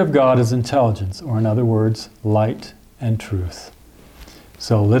glory of God is intelligence, or in other words, light and truth.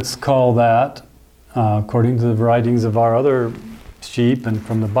 So let's call that, according to the writings of our other sheep and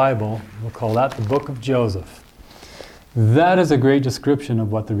from the Bible, we'll call that the book of Joseph. That is a great description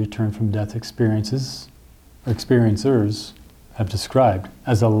of what the return from death experiencers have described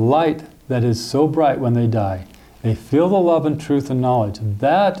as a light that is so bright when they die. They feel the love and truth and knowledge.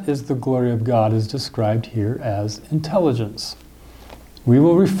 That is the glory of God, is described here as intelligence. We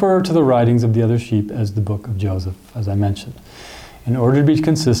will refer to the writings of the other sheep as the book of Joseph, as I mentioned, in order to be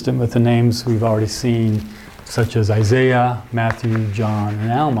consistent with the names we've already seen, such as Isaiah, Matthew, John,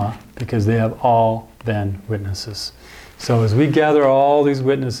 and Alma, because they have all been witnesses. So as we gather all these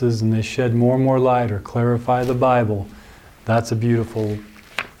witnesses and they shed more and more light or clarify the Bible, that's a beautiful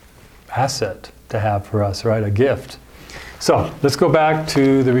asset to have for us, right? A gift. So let's go back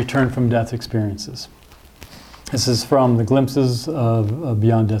to the return from death experiences. This is from the Glimpses of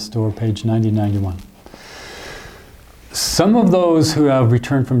Beyond Death's Door, page 9091. Some of those who have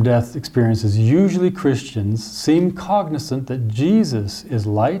returned from death experiences, usually Christians, seem cognizant that Jesus is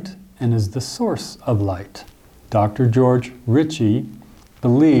light and is the source of light. Dr. George Ritchie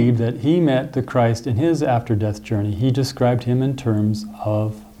believed that he met the Christ in his after-death journey. He described him in terms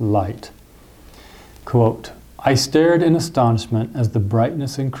of light. Quote, I stared in astonishment as the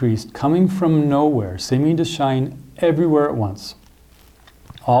brightness increased, coming from nowhere, seeming to shine everywhere at once.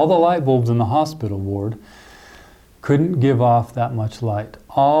 All the light bulbs in the hospital ward couldn't give off that much light.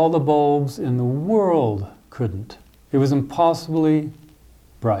 All the bulbs in the world couldn't. It was impossibly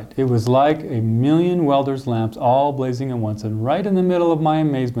bright. It was like a million welders' lamps all blazing at once, and right in the middle of my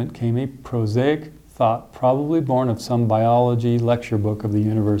amazement came a prosaic thought, probably born of some biology lecture book of the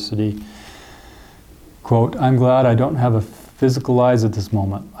university. Quote, I'm glad I don't have a physical eyes at this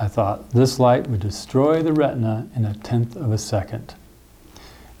moment, I thought. This light would destroy the retina in 1/10 of a second.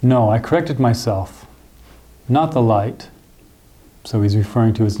 No, I corrected myself. Not the light. So he's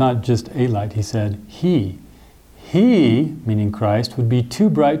referring to, it's not just a light. He said, He, meaning Christ, would be too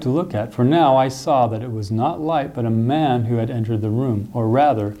bright to look at, for now I saw that it was not light, but a man who had entered the room, or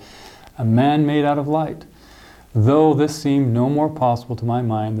rather, a man made out of light. Though this seemed no more possible to my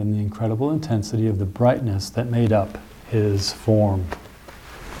mind than the incredible intensity of the brightness that made up his form.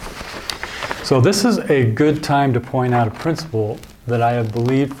 So this is a good time to point out a principle that I have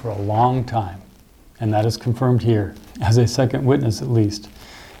believed for a long time. and that is confirmed here, as a second witness at least,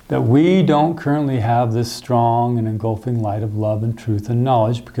 that we don't currently have this strong and engulfing light of love and truth and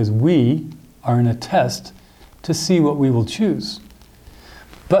knowledge because we are in a test to see what we will choose.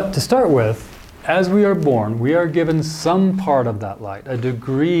 But to start with, as we are born, we are given some part of that light, a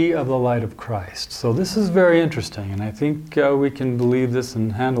degree of the light of Christ. So this is very interesting, and I think we can believe this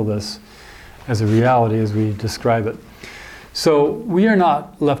and handle this as a reality as we describe it. So we are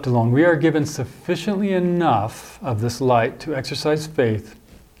not left alone. We are given sufficiently enough of this light to exercise faith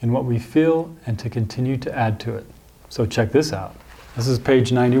in what we feel and to continue to add to it. So check this out. This is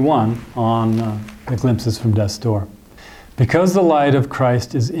page 91 on the Glimpses from Death's Door. Because the light of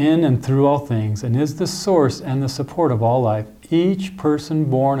Christ is in and through all things and is the source and the support of all life, each person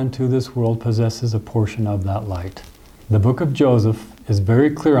born into this world possesses a portion of that light. The book of Joseph is very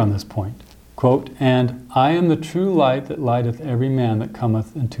clear on this point. Quote, "And I am the true light that lighteth every man that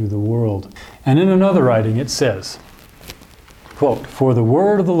cometh into the world." And in another writing it says, quote, "For the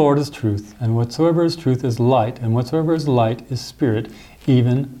word of the Lord is truth, and whatsoever is truth is light, and whatsoever is light is spirit,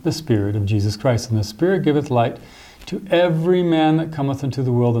 even the Spirit of Jesus Christ. And the Spirit giveth light to every man that cometh into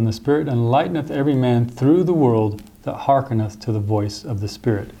the world, and the Spirit enlighteneth every man through the world that hearkeneth to the voice of the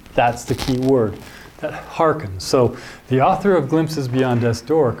Spirit." That's the key word, that hearkens. So the author of Glimpses Beyond Death's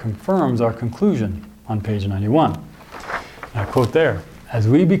Door confirms our conclusion on page 91. And I quote there, "As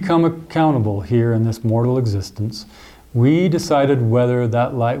we become accountable here in this mortal existence, we decided whether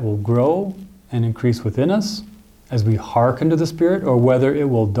that light will grow and increase within us as we hearken to the Spirit, or whether it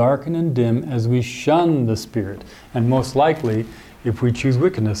will darken and dim as we shun the Spirit, and most likely if we choose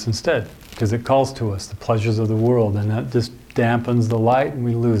wickedness instead, because it calls to us the pleasures of the world, and that just dampens the light and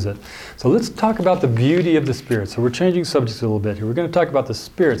we lose it." So let's talk about the beauty of the Spirit. So we're changing subjects a little bit here. We're going to talk about the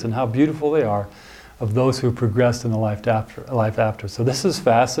spirits and how beautiful they are of those who progressed in the life after. So this is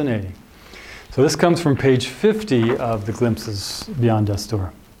fascinating. So this comes from page 50 of the Glimpses Beyond Death's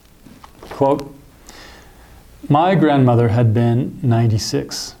Door. Quote, "My grandmother had been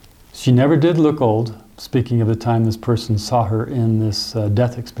 96. She never did look old," speaking of the time this person saw her in this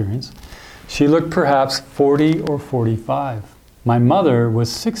death experience. "She looked perhaps 40 or 45. My mother was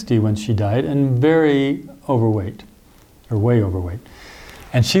 60 when she died and very overweight, or way overweight.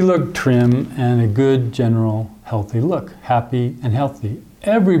 And she looked trim and a good general healthy look, happy and healthy.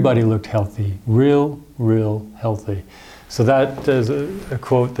 Everybody looked healthy, real healthy." So that is a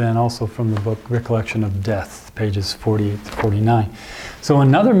quote then also from the book Recollection of Death, pages 48 to 49. So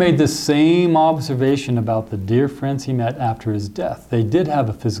another made the same observation about the dear friends he met after his death. They did have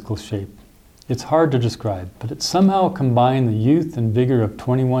a physical shape. It's hard to describe, but it somehow combined the youth and vigor of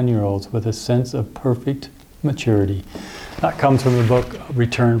 21-year-olds with a sense of perfect maturity. That comes from the book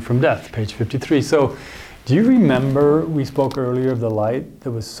Return from Death, page 53. So do you remember we spoke earlier of the light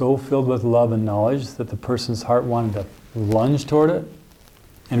that was so filled with love and knowledge that the person's heart wanted to lunge toward it?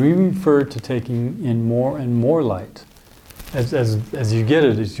 And we refer to taking in more and more light. As you get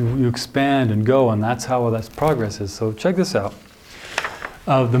it, as you expand and go, and that's how that progress is. So check this out.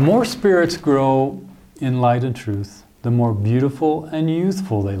 The more spirits grow in light and truth, the more beautiful and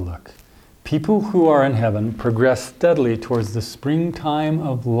youthful they look. People who are in heaven progress steadily towards the springtime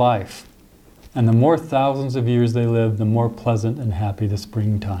of life. And the more thousands of years they live, the more pleasant and happy the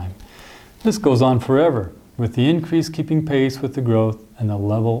springtime. This goes on forever, with the increase keeping pace with the growth and the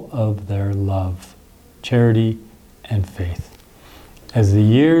level of their love, charity, and faith. As the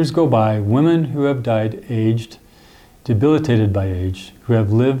years go by, women who have died aged, debilitated by age, who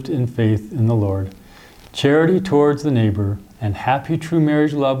have lived in faith in the Lord, charity towards the neighbor, and happy true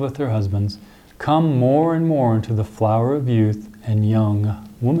marriage love with their husbands, come more and more into the flower of youth and young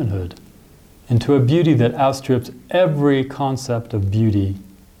womanhood, into a beauty that outstrips every concept of beauty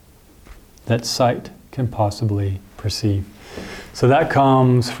that sight can possibly perceive. So that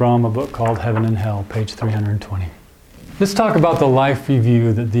comes from a book called Heaven and Hell, page 320. Let's talk about the life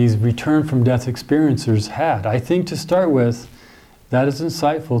review that these return from death experiencers had. I think to start with, that is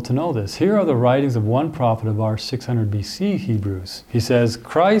insightful to know this. Here are the writings of one prophet of our 600 BC Hebrews. He says,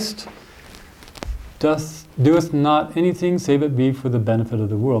 "Christ doeth not anything save it be for the benefit of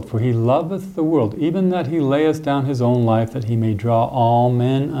the world. For he loveth the world, even that he layeth down his own life, that he may draw all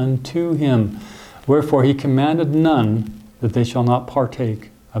men unto him. Wherefore he commanded none that they shall not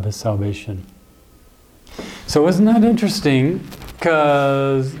partake of his salvation." So isn't that interesting?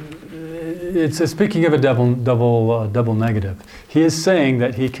 Because it's speaking of a double negative. He is saying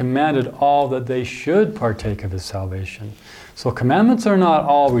that he commanded all that they should partake of his salvation. So commandments are not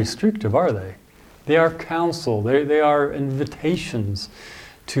all restrictive, are they? They are counsel. They are invitations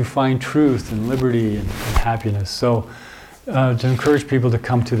to find truth and liberty and happiness. So to encourage people to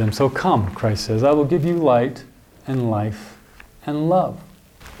come to them. So come, Christ says, I will give you light and life and love.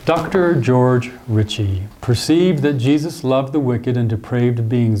 Dr. George Ritchie perceived that Jesus loved the wicked and depraved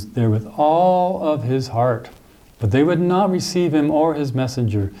beings there with all of his heart, but they would not receive him or his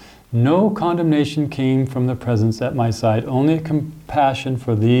messenger. No condemnation came from the presence at my side, only a compassion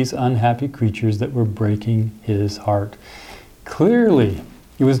for these unhappy creatures that were breaking his heart. Clearly,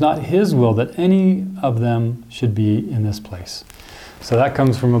 it was not his will that any of them should be in this place. So that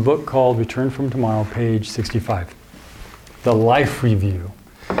comes from a book called Return from Tomorrow, page 65. The life review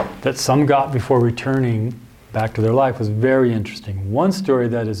that some got before returning back to their life was very interesting. One story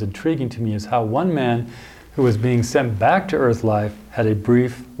that is intriguing to me is how one man who was being sent back to earth life had a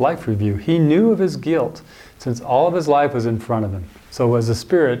brief life review. He knew of his guilt since all of his life was in front of him. So as a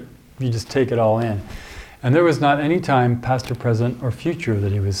spirit, you just take it all in. And there was not any time, past or present or future,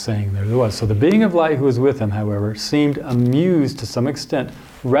 that he was saying there was. So the being of light who was with him, however, seemed amused to some extent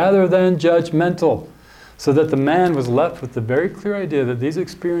rather than judgmental, so that the man was left with the very clear idea that these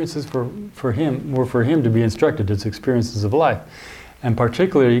experiences were for him to be instructed, as experiences of life, and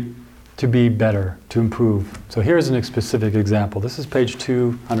particularly to be better, to improve. So here's a specific example. This is page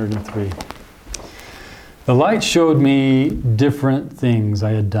 203. The light showed me different things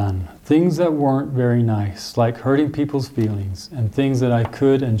I had done, things that weren't very nice, like hurting people's feelings, and things that I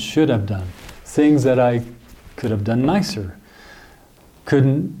could and should have done, things that I could have done nicer,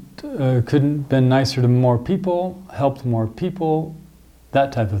 couldn't been nicer to more people, helped more people,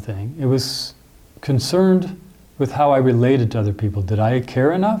 that type of thing. It was concerned with how I related to other people. Did I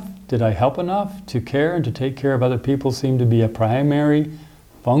care enough? Did I help enough? To care and to take care of other people seemed to be a primary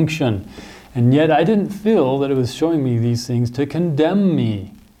function. And yet I didn't feel that it was showing me these things to condemn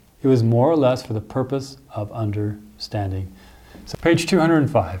me. It was more or less for the purpose of understanding. So page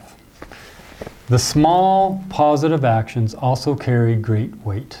 205. The small positive actions also carry great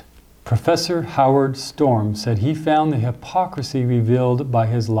weight. Professor Howard Storm said he found the hypocrisy revealed by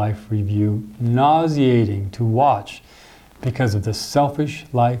his life review nauseating to watch because of the selfish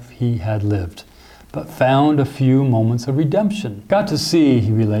life he had lived, but found a few moments of redemption. Got to see,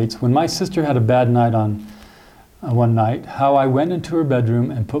 he relates, when my sister had a bad night one night, how I went into her bedroom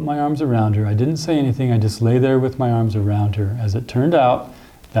and put my arms around her. I didn't say anything, I just lay there with my arms around her. As it turned out,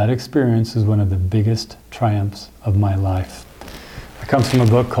 that experience is one of the biggest triumphs of my life. It comes from a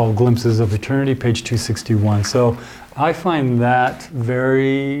book called Glimpses of Eternity, page 261. So I find that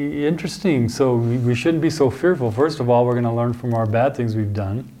very interesting. So we shouldn't be so fearful. First of all, we're going to learn from our bad things we've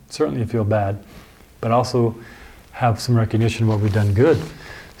done, certainly feel bad, but also have some recognition of what we've done good.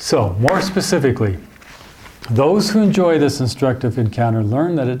 So, more specifically, those who enjoy this instructive encounter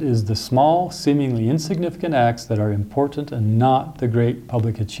learn that it is the small, seemingly insignificant acts that are important and not the great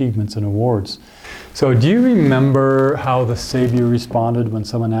public achievements and awards. So do you remember how the Savior responded when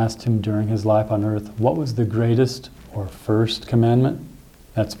someone asked him during his life on earth, what was the greatest or first commandment?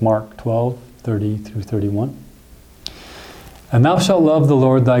 That's Mark 12:30 through 31. And thou shalt love the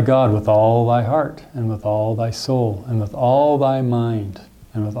Lord thy God with all thy heart, and with all thy soul, and with all thy mind,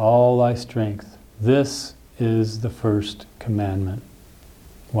 and with all thy strength. This is the first commandment.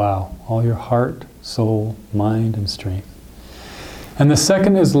 Wow, all your heart, soul, mind, and strength. And the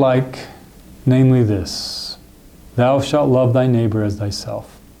second is like, namely this, thou shalt love thy neighbor as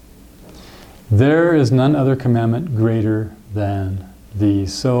thyself. There is none other commandment greater than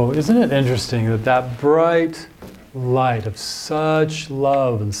these. So isn't it interesting that that bright light of such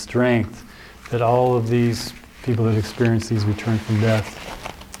love and strength that all of these people that experience these return from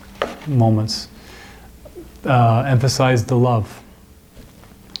death moments emphasize the love.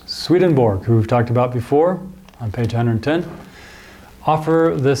 Swedenborg, who we've talked about before on page 110,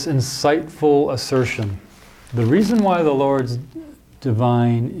 offer this insightful assertion. The reason why the Lord's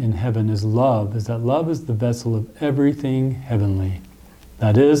divine in heaven is love is that love is the vessel of everything heavenly.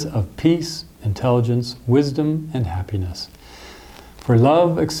 That is, of peace, intelligence, wisdom, and happiness. For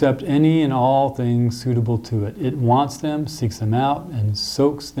love accepts any and all things suitable to it. It wants them, seeks them out, and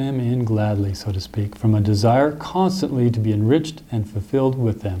soaks them in gladly, so to speak, from a desire constantly to be enriched and fulfilled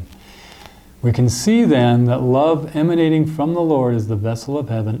with them. We can see then that love emanating from the Lord is the vessel of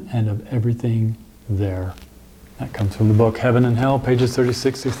heaven and of everything there. That comes from the book Heaven and Hell, pages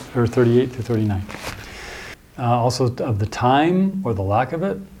 36 or 38 through 39. Also of the time or the lack of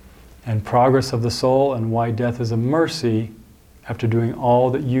it, and progress of the soul, and why death is a mercy after doing all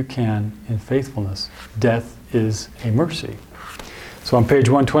that you can in faithfulness. Death is a mercy. So on page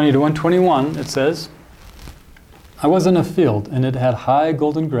 120 to 121 it says, I was in a field, and it had high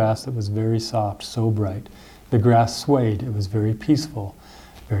golden grass that was very soft, so bright. The grass swayed, it was very peaceful,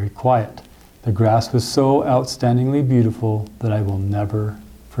 very quiet. The grass was so outstandingly beautiful that I will never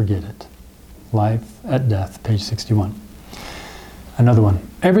forget it. Life at Death, page 61. Another one.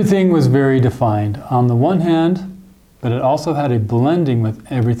 Everything was very defined on the one hand, but it also had a blending with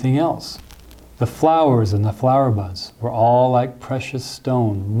everything else. The flowers and the flower buds were all like precious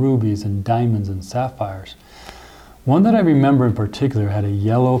stone, rubies and diamonds and sapphires. One that I remember in particular had a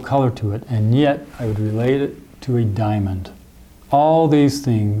yellow color to it, and yet I would relate it to a diamond. All these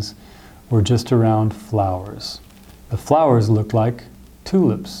things were just around flowers. The flowers looked like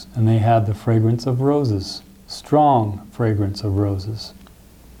tulips, and they had the fragrance of roses, strong fragrance of roses.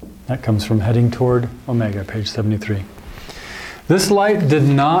 That comes from Heading Toward Omega, page 73. This light did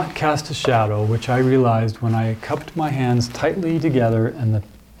not cast a shadow, which I realized when I cupped my hands tightly together and the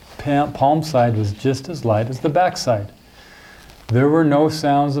palm side was just as light as the back side. There were no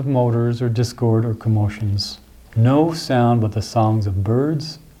sounds of motors or discord or commotions. No sound but the songs of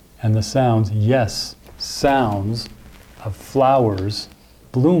birds and the sounds, yes, sounds of flowers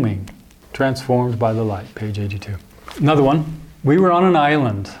blooming, transformed by the light, page 82. Another one. We were on an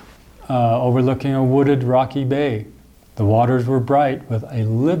island overlooking a wooded rocky bay. The waters were bright with a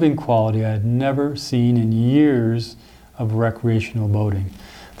living quality I had never seen in years of recreational boating.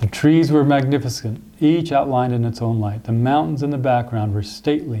 The trees were magnificent, each outlined in its own light. The mountains in the background were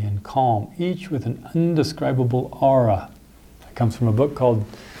stately and calm, each with an indescribable aura. It comes from a book called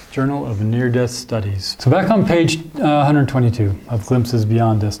Journal of Near-Death Studies. So back on page 122 of Glimpses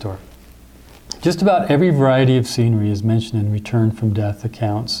Beyond Death's Door. Just about every variety of scenery is mentioned in Return from Death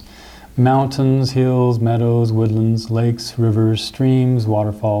accounts. Mountains, hills, meadows, woodlands, lakes, rivers, streams,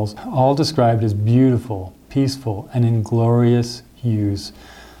 waterfalls, all described as beautiful, peaceful, and in glorious hues.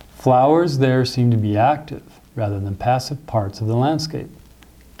 Flowers there seem to be active rather than passive parts of the landscape.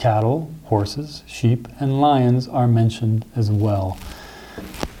 Cattle, horses, sheep, and lions are mentioned as well.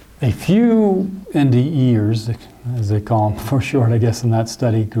 A few NDEers, as they call them for short, I guess, in that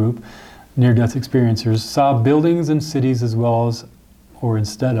study group, near-death experiencers, saw buildings and cities as well as, or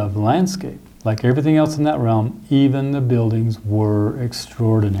instead of, landscape. Like everything else in that realm, even the buildings were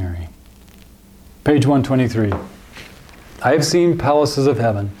extraordinary. Page 123. I have seen palaces of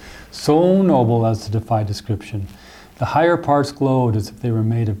heaven, so noble as to defy description. The higher parts glowed as if they were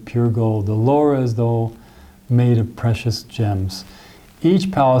made of pure gold, the lower as though made of precious gems.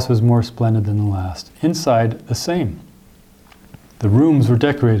 Each palace was more splendid than the last. Inside, the same. The rooms were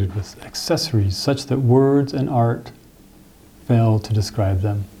decorated with accessories such that words and art fail to describe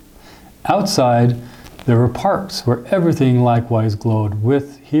them. Outside, there were parks where everything likewise glowed,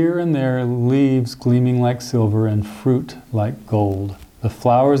 with here and there leaves gleaming like silver and fruit like gold. The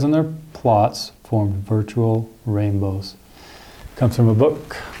flowers in their plots formed virtual rainbows. Comes from a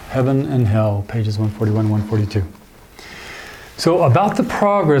book, Heaven and Hell, pages 141 and 142. So about the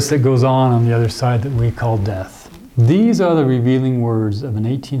progress that goes on the other side that we call death. These are the revealing words of an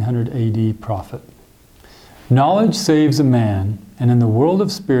 1800 AD prophet. Knowledge saves a man, and in the world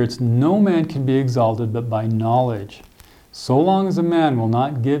of spirits no man can be exalted but by knowledge. So long as a man will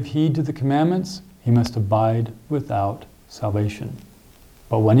not give heed to the commandments, he must abide without salvation.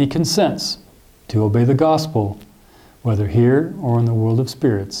 But when he consents to obey the gospel, whether here or in the world of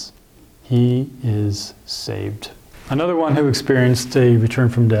spirits, he is saved. Another one who experienced a return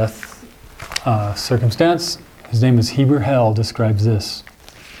from death circumstance, his name is Heber Hell, describes this.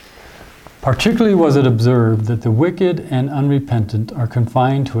 Particularly was it observed that the wicked and unrepentant are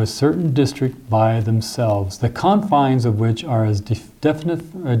confined to a certain district by themselves, the confines of which are as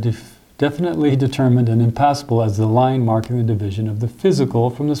definitely determined and impassable as the line marking the division of the physical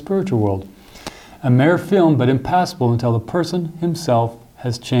from the spiritual world. A mere film, but impassable until the person himself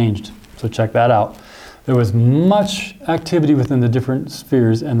has changed. So check that out. There was much activity within the different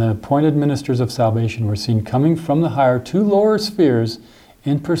spheres, and the appointed ministers of salvation were seen coming from the higher to lower spheres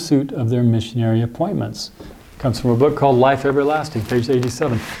in pursuit of their missionary appointments. It comes from a book called Life Everlasting, page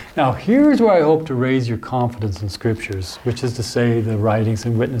 87. Now here's where I hope to raise your confidence in scriptures, which is to say the writings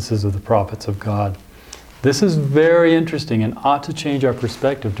and witnesses of the prophets of God. This is very interesting and ought to change our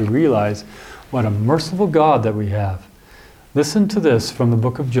perspective to realize what a merciful God that we have. Listen to this from the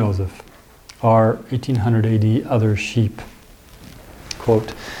book of Joseph, our 1800 AD other sheep.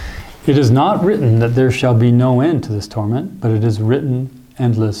 Quote, "It is not written that there shall be no end to this torment, but it is written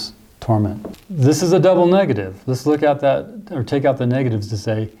endless torment." This is a double negative. Let's look at that, or take out the negatives to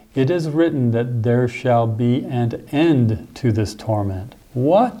say, it is written that there shall be an end to this torment.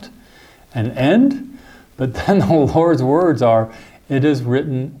 What? An end? But then the Lord's words are, it is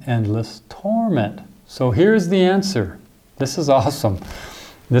written endless torment. So here's the answer. This is awesome.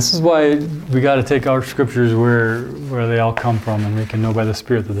 This is why we got to take our scriptures where they all come from, and we can know by the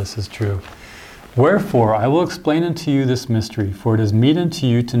Spirit that this is true. Wherefore I will explain unto you this mystery, for it is meet unto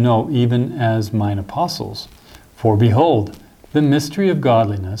you to know, even as mine apostles. For behold, the mystery of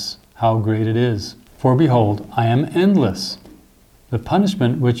godliness, how great it is. For behold, I am endless. The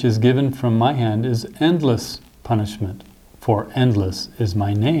punishment which is given from my hand is endless punishment, for endless is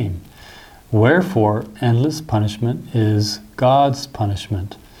my name. Wherefore, endless punishment is God's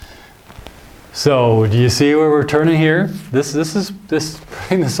punishment. So, do you see where we're turning here? This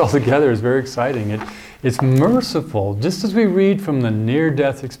putting this all together is very exciting. It's merciful, just as we read from the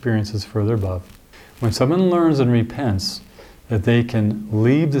near-death experiences further above. When someone learns and repents that they can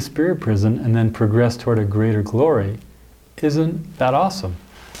leave the spirit prison and then progress toward a greater glory, isn't that awesome?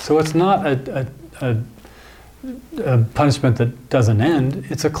 So it's not a punishment that doesn't end.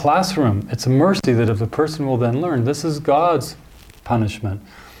 It's a classroom. It's a mercy that if the person will then learn, this is God's punishment.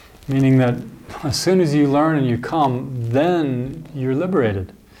 Meaning that as soon as you learn and you come, then you're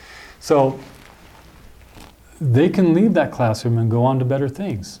liberated. So they can leave that classroom and go on to better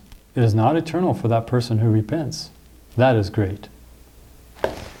things. It is not eternal for that person who repents. That is great.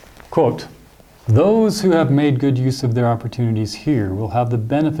 Quote, those who have made good use of their opportunities here will have the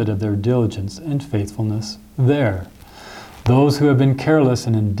benefit of their diligence and faithfulness there. Those who have been careless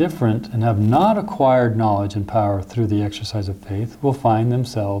and indifferent and have not acquired knowledge and power through the exercise of faith will find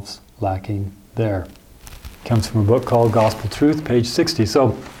themselves lacking there. Comes from a book called Gospel Truth, page 60.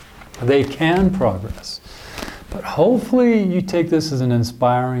 So they can progress. But hopefully you take this as an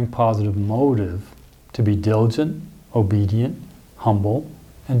inspiring, positive motive to be diligent, obedient, humble,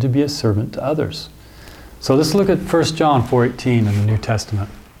 and to be a servant to others. So let's look at 1 John 4:18 in the New Testament.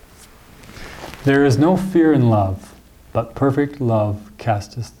 There is no fear in love, but perfect love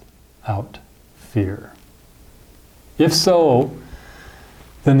casteth out fear. If so,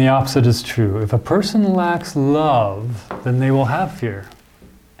 then the opposite is true. If a person lacks love, then they will have fear.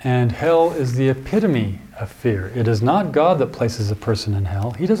 And hell is the epitome of fear. It is not God that places a person in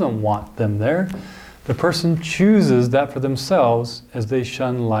hell. He doesn't want them there. The person chooses that for themselves as they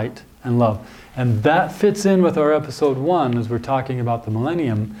shun light and love. And that fits in with our episode 1 as we're talking about the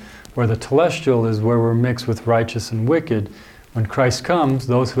millennium, where the telestial is where we're mixed with righteous and wicked. When Christ comes,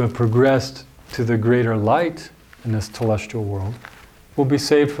 those who have progressed to the greater light in this telestial world will be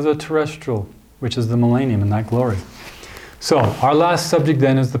saved for the terrestrial, which is the millennium and that glory. So, our last subject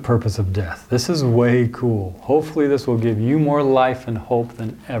then is the purpose of death. This is way cool. Hopefully this will give you more life and hope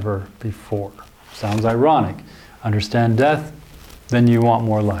than ever before. Sounds ironic. Understand death, then you want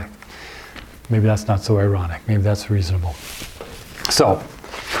more life. Maybe that's not so ironic. Maybe that's reasonable. So,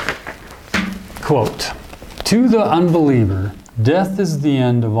 quote, to the unbeliever, death is the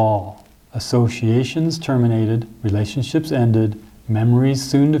end of all. Associations terminated, relationships ended, memories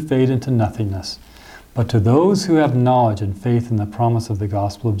soon to fade into nothingness. But to those who have knowledge and faith in the promise of the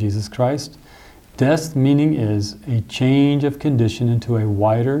gospel of Jesus Christ, death's meaning is a change of condition into a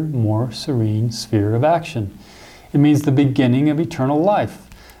wider, more serene sphere of action. It means the beginning of eternal life,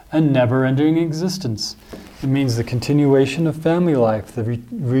 a never-ending existence. It means the continuation of family life, the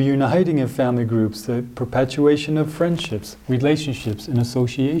reuniting of family groups, the perpetuation of friendships, relationships, and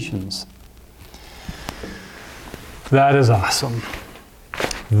associations. That is awesome.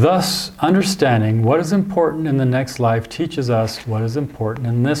 Thus, understanding what is important in the next life teaches us what is important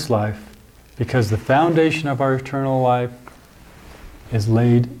in this life, because the foundation of our eternal life is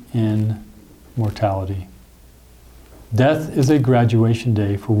laid in mortality. Death is a graduation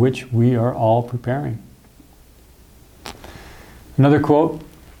day for which we are all preparing. Another quote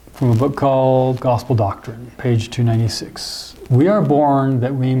from a book called Gospel Doctrine, page 296. We are born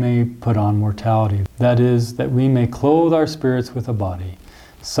that we may put on mortality, that is, that we may clothe our spirits with a body.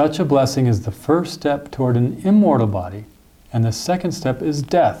 Such a blessing is the first step toward an immortal body, and the second step is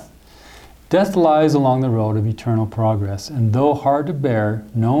death. Death lies along the road of eternal progress, and though hard to bear,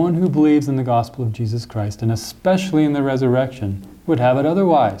 no one who believes in the gospel of Jesus Christ, and especially in the resurrection, would have it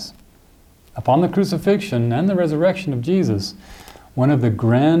otherwise. Upon the crucifixion and the resurrection of Jesus, one of the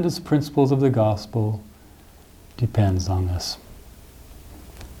grandest principles of the gospel depends on this.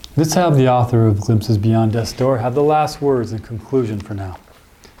 Let's have the author of Glimpses Beyond Death's Door have the last words in conclusion for now.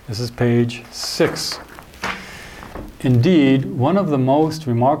 This is page 6. Indeed, one of the most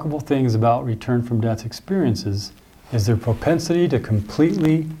remarkable things about return from death experiences is their propensity to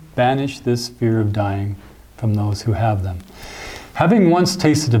completely banish this fear of dying from those who have them. Having once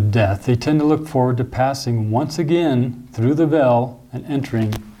tasted of death, they tend to look forward to passing once again through the veil and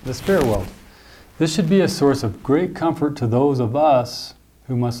entering the spirit world. This should be a source of great comfort to those of us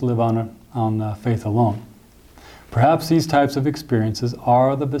who must live on faith alone. Perhaps these types of experiences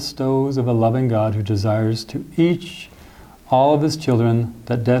are the bestows of a loving God who desires to each all of his children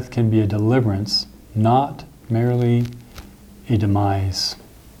that death can be a deliverance, not merely a demise.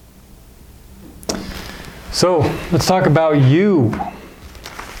 So, let's talk about you.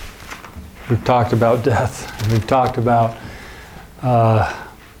 We've talked about death. We've talked about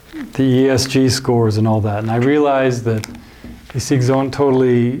the ESG scores and all that. And I realize that these things don't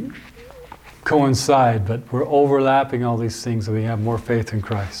totally coincide, but we're overlapping all these things so we have more faith in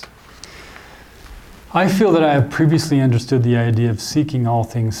Christ. I feel that I have previously understood the idea of seeking all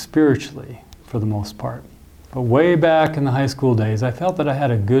things spiritually, for the most part. But way back in the high school days, I felt that I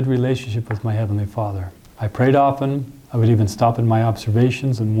had a good relationship with my Heavenly Father. I prayed often. I would even stop in my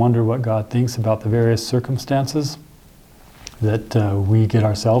observations and wonder what God thinks about the various circumstances that we get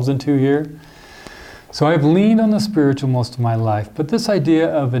ourselves into here. So I've leaned on the spiritual most of my life, but this idea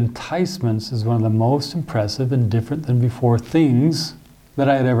of enticements is one of the most impressive and different than before things that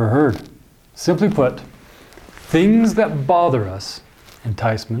I had ever heard. Simply put, things that bother us,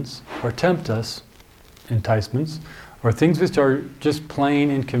 enticements, or tempt us, enticements, or things which are just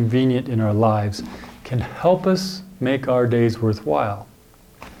plain inconvenient in our lives, can help us make our days worthwhile.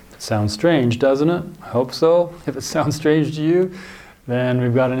 It sounds strange, doesn't it? I hope so. If it sounds strange to you, then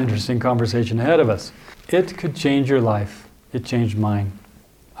we've got an interesting conversation ahead of us. It could change your life. It changed mine.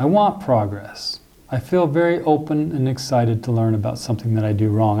 I want progress. I feel very open and excited to learn about something that I do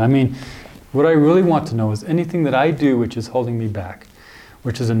wrong. I mean, what I really want to know is anything that I do which is holding me back,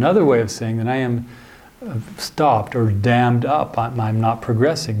 which is another way of saying that I am stopped or dammed up, I'm not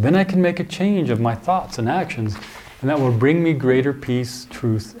progressing. Then I can make a change of my thoughts and actions, and that will bring me greater peace,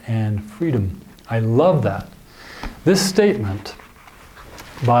 truth, and freedom. I love that. This statement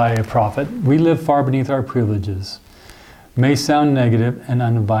by a prophet, "We live far beneath our privileges," may sound negative and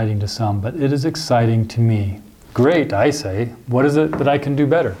uninviting to some, but it is exciting to me. Great, I say. What is it that I can do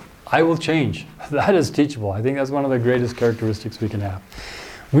better? I will change. That is teachable. I think that's one of the greatest characteristics we can have.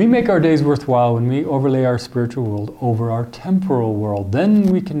 We make our days worthwhile when we overlay our spiritual world over our temporal world. Then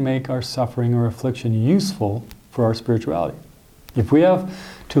we can make our suffering or affliction useful for our spirituality. If we have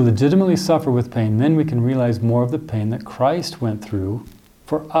to legitimately suffer with pain, then we can realize more of the pain that Christ went through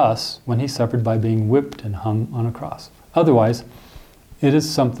for us when he suffered by being whipped and hung on a cross. Otherwise, it is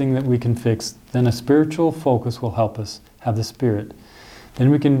something that we can fix. Then a spiritual focus will help us have the Spirit. Then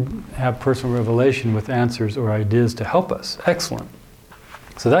we can have personal revelation with answers or ideas to help us. Excellent.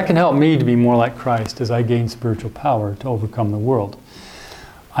 So that can help me to be more like Christ as I gain spiritual power to overcome the world.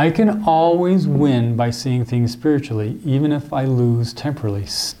 I can always win by seeing things spiritually, even if I lose temporarily.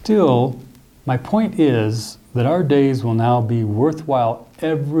 Still, my point is that our days will now be worthwhile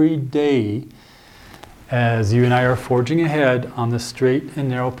every day as you and I are forging ahead on the straight and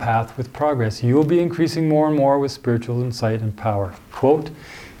narrow path with progress. You will be increasing more and more with spiritual insight and power. Quote,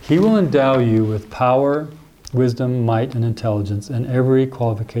 "He will endow you with power, wisdom, might, and intelligence, and every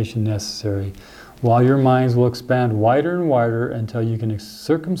qualification necessary, while your minds will expand wider and wider until you can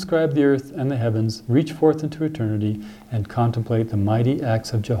circumscribe the earth and the heavens, reach forth into eternity, and contemplate the mighty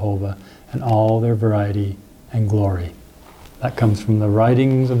acts of Jehovah and all their variety and glory." That comes from the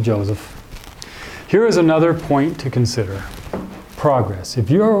writings of Joseph. Here is another point to consider. Progress. If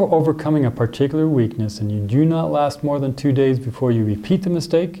you are overcoming a particular weakness and you do not last more than 2 days before you repeat the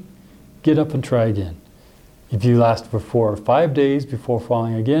mistake, get up and try again. If you last for 4 or 5 days before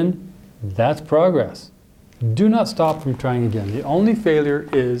falling again, that's progress. Do not stop from trying again. The only failure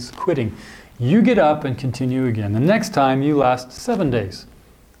is quitting. You get up and continue again. The next time you last 7 days.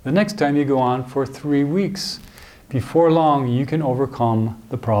 The next time you go on for 3 weeks. Before long, you can overcome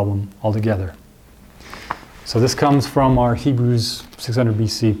the problem altogether. So this comes from our Hebrews 600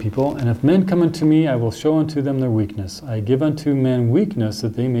 BC people. "And if men come unto me, I will show unto them their weakness. I give unto men weakness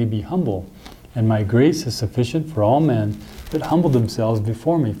that they may be humble. And my grace is sufficient for all men that humble themselves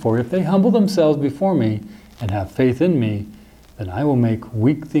before me. For if they humble themselves before me and have faith in me, then I will make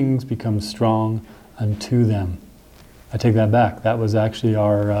weak things become strong unto them." I take that back. That was actually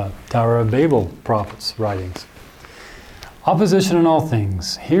our Tower of Babel prophets' writings. Opposition in all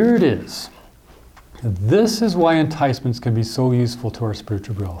things. Here it is. This is why enticements can be so useful to our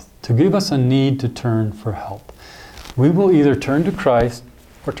spiritual growth, to give us a need to turn for help. We will either turn to Christ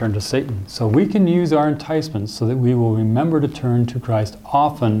or turn to Satan. So we can use our enticements so that we will remember to turn to Christ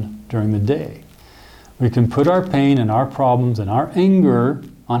often during the day. We can put our pain and our problems and our anger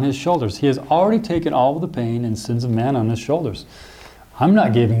on his shoulders. He has already taken all of the pain and sins of man on his shoulders. I'm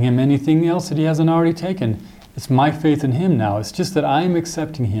not giving him anything else that he hasn't already taken. It's my faith in him now. It's just that I'm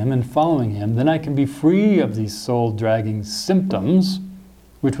accepting him and following him. Then I can be free of these soul-dragging symptoms,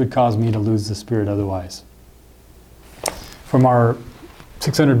 which would cause me to lose the Spirit otherwise. From our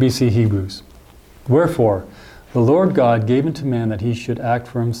 600 BC Hebrews. "Wherefore, The Lord God gave unto man that he should act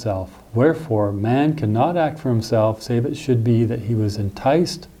for himself. Wherefore man cannot act for himself, save it should be that he was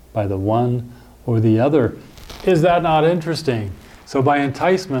enticed by the one or the other. Is that not interesting? So by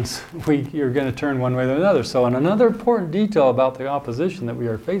enticements, you're going to turn one way or another. So another important detail about the opposition that we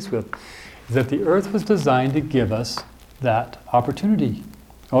are faced with is that the earth was designed to give us that opportunity.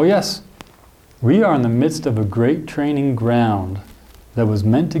 Oh yes, we are in the midst of a great training ground that was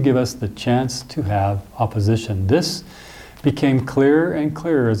meant to give us the chance to have opposition. This became clearer and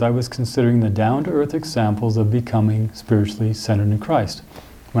clearer as I was considering the down-to-earth examples of becoming spiritually centered in Christ.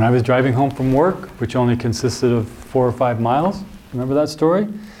 When I was driving home from work, which only consisted of 4 or 5 miles, remember that story?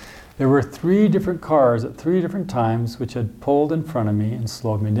 There were 3 different cars at 3 different times which had pulled in front of me and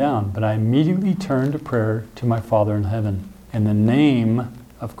slowed me down. But I immediately turned to prayer to my Father in heaven in the name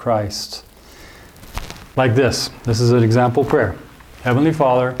of Christ. Like this. This is an example prayer. Heavenly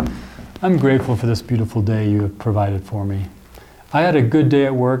Father, I'm grateful for this beautiful day you have provided for me. I had a good day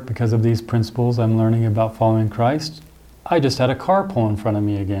at work because of these principles I'm learning about following Christ. I just had a car pull in front of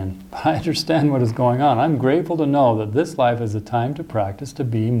me again. I understand what is going on. I'm grateful to know that this life is a time to practice to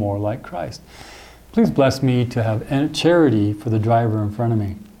be more like Christ. Please bless me to have charity for the driver in front of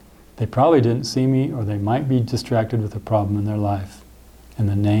me. They probably didn't see me, or they might be distracted with a problem in their life. In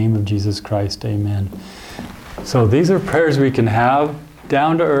the name of Jesus Christ, amen. So these are prayers we can have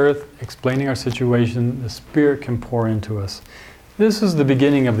down to earth, explaining our situation. The Spirit can pour into us. This is the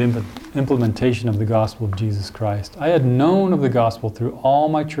beginning of the implementation of the gospel of Jesus Christ. I had known of the gospel through all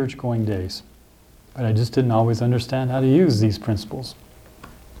my church-going days, but I just didn't always understand how to use these principles,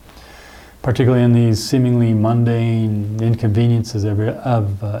 particularly in these seemingly mundane inconveniences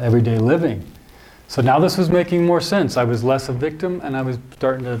of everyday living. So now this was making more sense. I was less a victim, and I was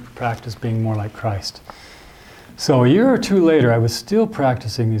starting to practice being more like Christ. So a year or 2 later, I was still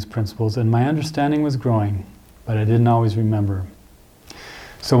practicing these principles, and my understanding was growing, but I didn't always remember.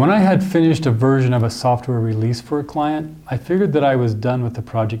 So when I had finished a version of a software release for a client, I figured that I was done with the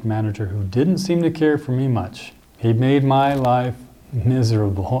project manager who didn't seem to care for me much. He made my life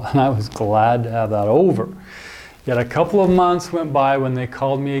miserable, and I was glad to have that over. Yet a couple of months went by when they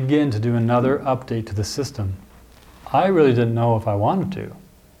called me again to do another update to the system. I really didn't know if I wanted to,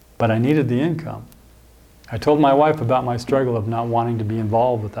 but I needed the income. I told my wife about my struggle of not wanting to be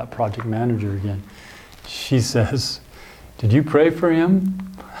involved with that project manager again. She says, "Did you pray for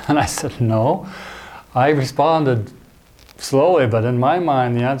him?" And I said, "No." I responded slowly, but in my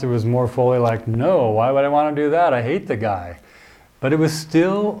mind the answer was more fully like, "No, why would I want to do that? I hate the guy." But it was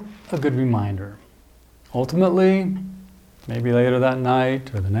still a good reminder. Ultimately, maybe later that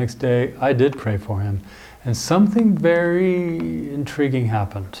night or the next day, I did pray for him. And something very intriguing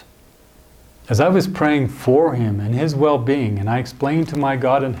happened. As I was praying for him and his well-being, and I explained to my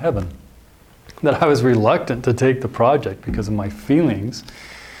God in heaven that I was reluctant to take the project because of my feelings,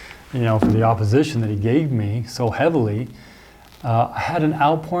 for the opposition that he gave me so heavily, I had an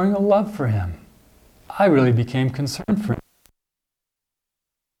outpouring of love for him. I really became concerned for him.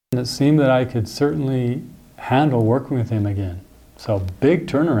 And it seemed that I could certainly handle working with him again. So big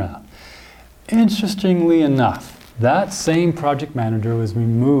turnaround. Interestingly enough, that same project manager was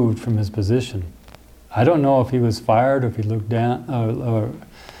removed from his position. I don't know if he was fired, or if he looked down,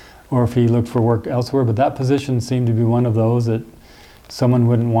 or if he looked for work elsewhere, but that position seemed to be one of those that someone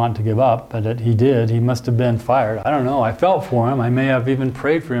wouldn't want to give up, but that he did. He must have been fired. I don't know. I felt for him. I may have even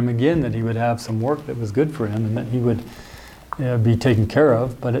prayed for him again that he would have some work that was good for him and that he would be taken care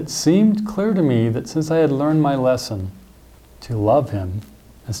of. But it seemed clear to me that since I had learned my lesson to love him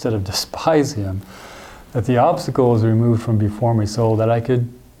instead of despise him, that the obstacle was removed from before me so that I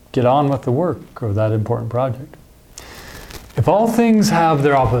could get on with the work of that important project. If all things have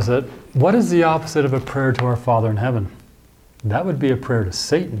their opposite, what is the opposite of a prayer to our Father in heaven? That would be a prayer to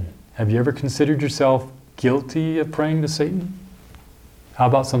Satan. Have you ever considered yourself guilty of praying to Satan? How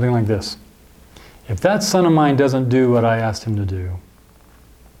about something like this? If that son of mine doesn't do what I asked him to do,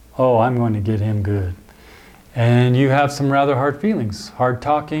 I'm going to get him good. And you have some rather hard feelings, hard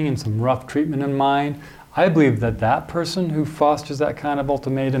talking, and some rough treatment in mind. I believe that that person who fosters that kind of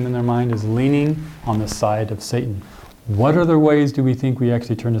ultimatum in their mind is leaning on the side of Satan. What other ways do we think we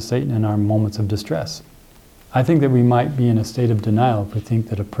actually turn to Satan in our moments of distress? I think that we might be in a state of denial if we think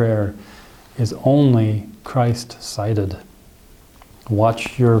that a prayer is only Christ-sided.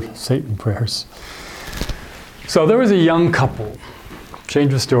 Watch your Satan prayers. So there was a young couple.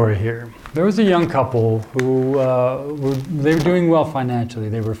 Change the story here. There was a young couple who they were doing well financially.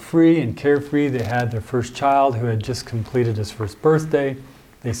 They were free and carefree. They had their first child who had just completed his first birthday.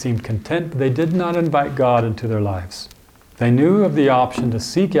 They seemed content, but they did not invite God into their lives. They knew of the option to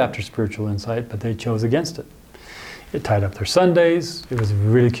seek after spiritual insight, but they chose against it. It tied up their Sundays. It was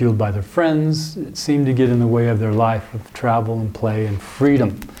ridiculed by their friends. It seemed to get in the way of their life of travel and play and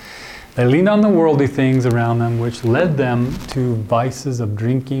freedom. They leaned on the worldly things around them, which led them to vices of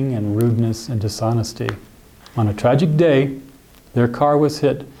drinking and rudeness and dishonesty. On a tragic day, their car was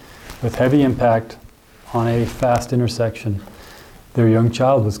hit with heavy impact on a fast intersection. Their young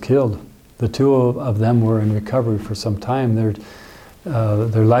child was killed. The two of them were in recovery for some time. Their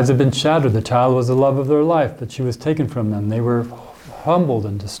lives had been shattered. The child was the love of their life, but she was taken from them. They were humbled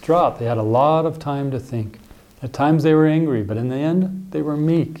and distraught. They had a lot of time to think. At times they were angry, but in the end, they were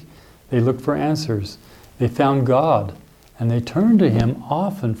meek. They looked for answers. They found God, and they turned to Him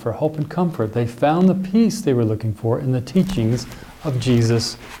often for hope and comfort. They found the peace they were looking for in the teachings of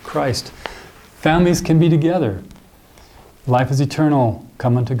Jesus Christ. Families can be together. Life is eternal.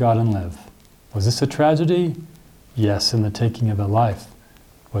 Come unto God and live. Was this a tragedy? Yes, in the taking of a life.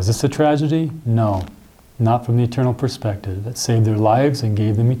 Was this a tragedy? No, not from the eternal perspective. It saved their lives and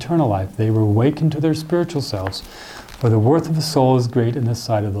gave them eternal life. They were awakened to their spiritual selves. For the worth of a soul is great in the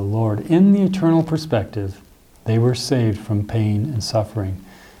sight of the Lord. In the eternal perspective, they were saved from pain and suffering.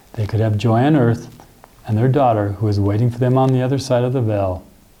 They could have joy on earth, and their daughter, who is waiting for them on the other side of the veil,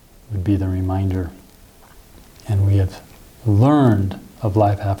 would be the reminder. And we have learned of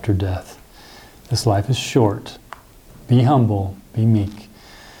life after death. This life is short. Be humble, be meek.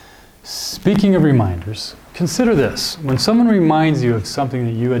 Speaking of reminders, consider this. When someone reminds you of something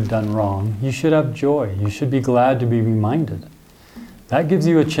that you had done wrong, you should have joy. You should be glad to be reminded. That gives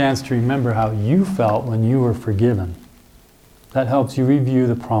you a chance to remember how you felt when you were forgiven. That helps you review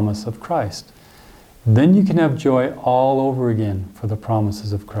the promise of Christ. Then you can have joy all over again for the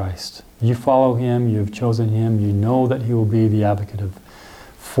promises of Christ. You follow Him, you have chosen Him, you know that He will be the advocate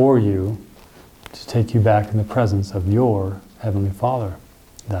for you to take you back in the presence of your Heavenly Father.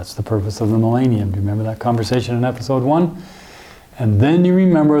 That's the purpose of the millennium. Do you remember that conversation in episode 1? And then you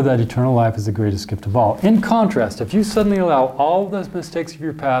remember that eternal life is the greatest gift of all. In contrast, if you suddenly allow all the mistakes of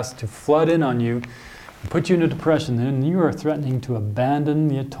your past to flood in on you and put you into depression, then you are threatening to abandon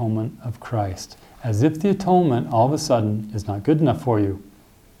the atonement of Christ, as if the atonement all of a sudden is not good enough for you.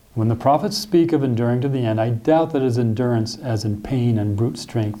 When the prophets speak of enduring to the end, I doubt that it is endurance as in pain and brute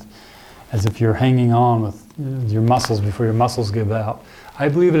strength, as if you're hanging on with your muscles before your muscles give out. I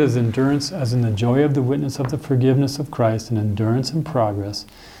believe it is endurance as in the joy of the witness of the forgiveness of Christ, and endurance and progress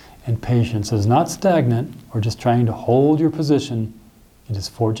and patience. It is not stagnant or just trying to hold your position. It is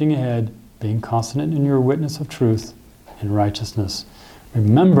forging ahead, being constant in your witness of truth and righteousness.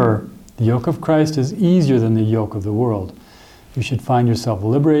 Remember, the yoke of Christ is easier than the yoke of the world. You should find yourself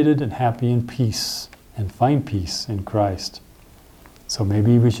liberated and happy in peace, and find peace in Christ. So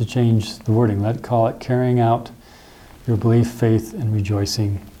maybe we should change the wording. Let's call it carrying out your belief, faith, and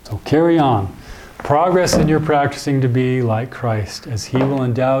rejoicing. So carry on. Progress in your practicing to be like Christ, as He will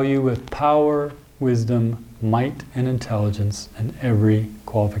endow you with power, wisdom, might, and intelligence, and every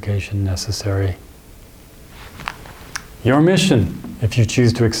qualification necessary. Your mission, if you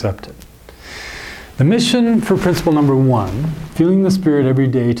choose to accept it. The mission for principle number 1, feeling the Spirit every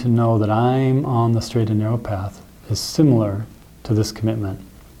day to know that I'm on the straight and narrow path, is similar to this commitment.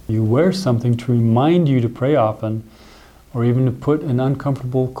 You wear something to remind you to pray often, or even to put an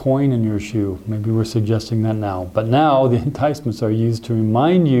uncomfortable coin in your shoe. Maybe we're suggesting that now. But now the enticements are used to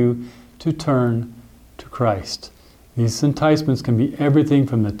remind you to turn to Christ. These enticements can be everything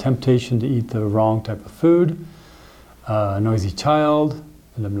from the temptation to eat the wrong type of food, a noisy child,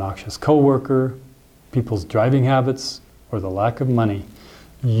 an obnoxious coworker, people's driving habits, or the lack of money.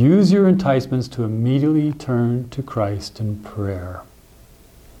 Use your enticements to immediately turn to Christ in prayer.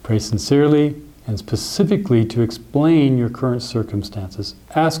 Pray sincerely and specifically to explain your current circumstances.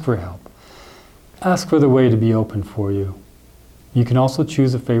 Ask for help. Ask for the way to be open for you. You can also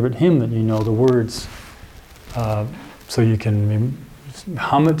choose a favorite hymn that you know the words, so you can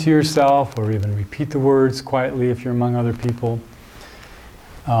hum it to yourself or even repeat the words quietly if you're among other people.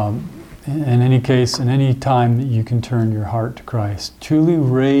 In any case, in any time that you can turn your heart to Christ, truly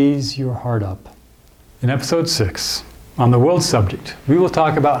raise your heart up. In episode 6, on the world subject, we will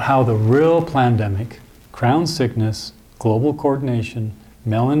talk about how the real pandemic, crown sickness, global coordination,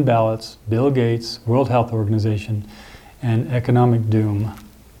 mail-in ballots, Bill Gates, World Health Organization, and economic doom,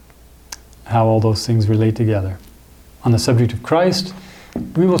 how all those things relate together. On the subject of Christ,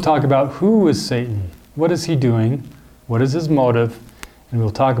 we will talk about who is Satan, what is he doing, what is his motive, and we'll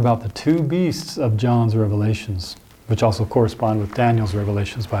talk about the two beasts of John's revelations, which also correspond with Daniel's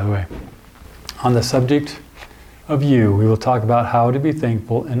revelations, by the way. On the subject of you, we will talk about how to be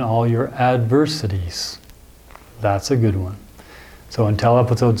thankful in all your adversities. That's a good one. So until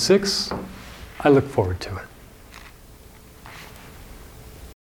episode 6, I look forward to it.